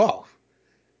wipe it off.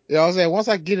 You know what I'm saying? Once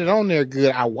I get it on there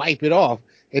good, I wipe it off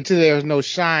until there's no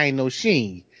shine, no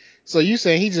sheen. So you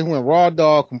saying he just went raw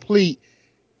dog complete,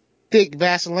 thick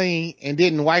Vaseline and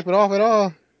didn't wipe it off at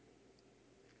all?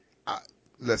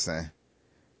 Listen,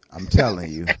 I'm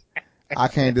telling you, I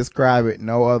can't describe it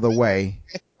no other way.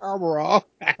 Overall.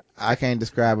 I can't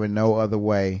describe it no other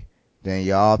way than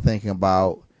y'all think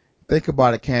about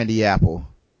a candy apple.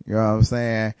 You know what I'm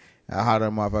saying? How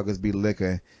them motherfuckers be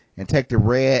licking, and take the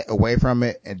red away from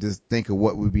it and just think of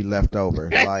what would be left over.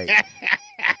 Like,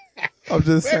 I'm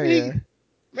just saying.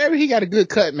 Maybe he got a good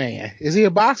cut, man. Is he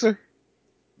a boxer?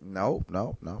 Nope.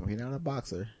 He's not a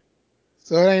boxer.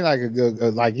 So it ain't like a good,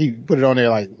 like he put it on there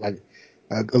like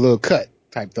a little cut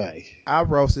type thing. I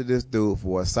roasted this dude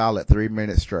for a solid 3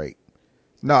 minutes straight.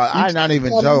 No, You I'm not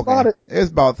even tell him about joking. it? It was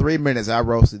about 3 minutes I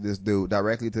roasted this dude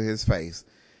directly to his face.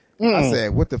 I Mm.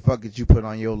 said, what the fuck did you put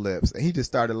on your lips? And he just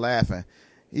started laughing.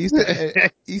 He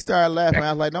started laughing.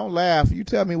 I was like, don't laugh. You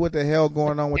tell me what the hell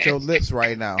going on with your lips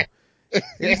right now.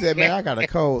 He said, man, I got a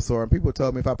cold sore, and people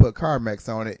told me if I put Carmex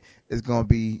on it, it's going to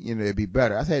be, it'd be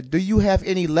better. I said, do you have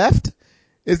any left?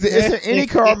 Is there any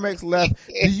Carmex left?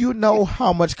 Do you know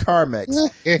how much Carmex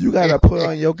you got to put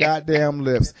on your goddamn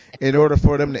lips in order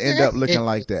for them to end up looking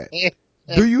like that?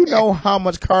 Do you know how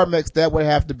much Carmex that would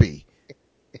have to be?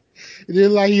 It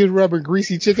is like he was rubbing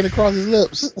greasy chicken across his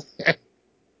lips.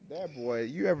 That boy,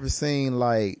 you ever seen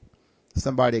like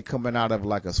somebody coming out of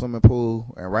like a swimming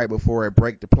pool and right before it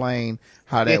break the plane,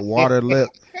 how that water lip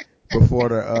before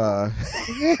the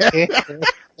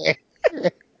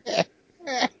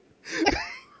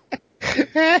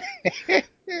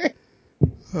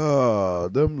oh,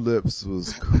 them lips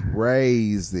was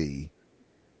crazy.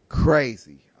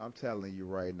 Crazy. I'm telling you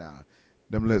right now.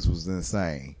 Them lips was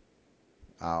insane.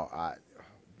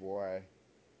 Boy.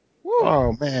 Woo.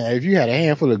 Oh man, if you had a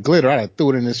handful of glitter, I'd have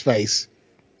threw it in his face.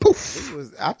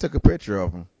 Poof. I took a picture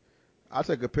of him. I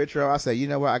said, you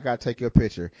know what? I got to take your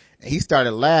picture. And he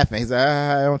started laughing. He said,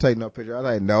 I don't take no picture. I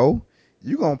was like, no,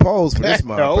 you going to pose for this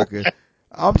motherfucker. No.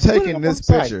 I'm taking this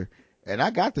picture. And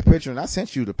I got the picture and I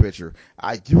sent you the picture.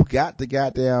 You got the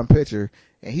goddamn picture.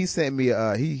 And he sent me,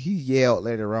 he yelled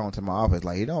later on to my office,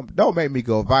 like, don't make me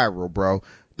go viral, bro.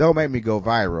 Don't make me go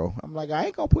viral. I'm like, I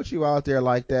ain't gonna put you out there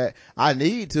like that. I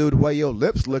need to, the way your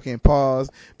lips looking, pause,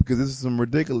 because this is some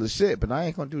ridiculous shit, but I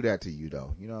ain't gonna do that to you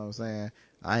though. You know what I'm saying?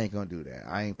 I ain't gonna do that.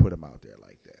 I ain't put him out there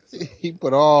like that. So. He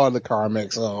put all the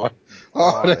Carmex on.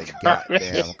 All the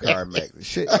goddamn Carmex.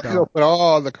 Shit don't. Put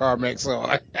all the Carmex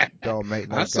on. Don't make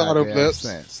no goddamn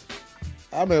sense.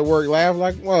 I'm at work laughing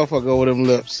like motherfucker with them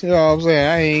lips. You know what I'm saying?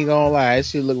 I ain't gonna lie. That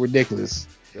shit look ridiculous.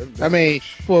 I mean,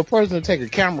 for a person to take a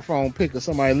camera phone pic of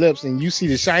somebody's lips and you see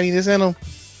the shininess in them,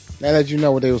 that lets you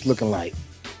know what they was looking like.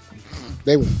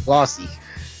 They were glossy.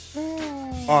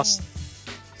 Awesome.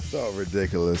 So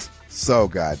ridiculous. So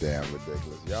goddamn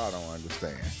ridiculous. Y'all don't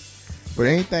understand. But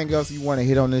anything else you want to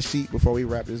hit on this sheet before we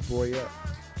wrap this boy up?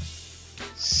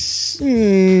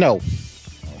 No.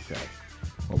 Okay.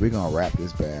 Well, we're going to wrap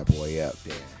this bad boy up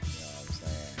then. You know what I'm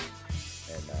saying?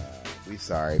 And we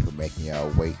sorry for making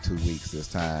y'all wait 2 weeks this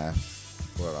time.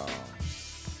 But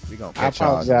we're going to catch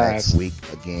y'all next week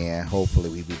again. Hopefully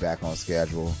we be back on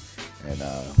schedule. And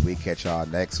we catch y'all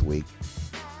next week.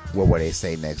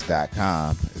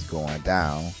 WhatWoulDTheySayNext.com is going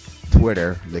down.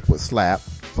 Twitter, Liquid Slap,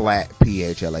 flat,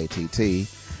 PHLATT.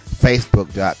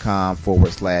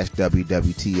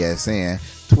 Facebook.com/WWTSN.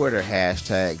 Twitter,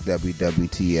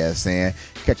 #WWTSN.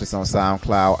 Catch us on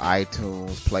SoundCloud,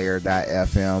 iTunes,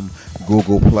 Player.fm,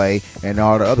 Google Play, and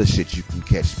all the other shit you can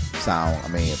catch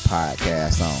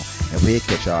podcasts on. And we'll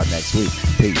catch y'all next week.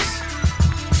 Peace.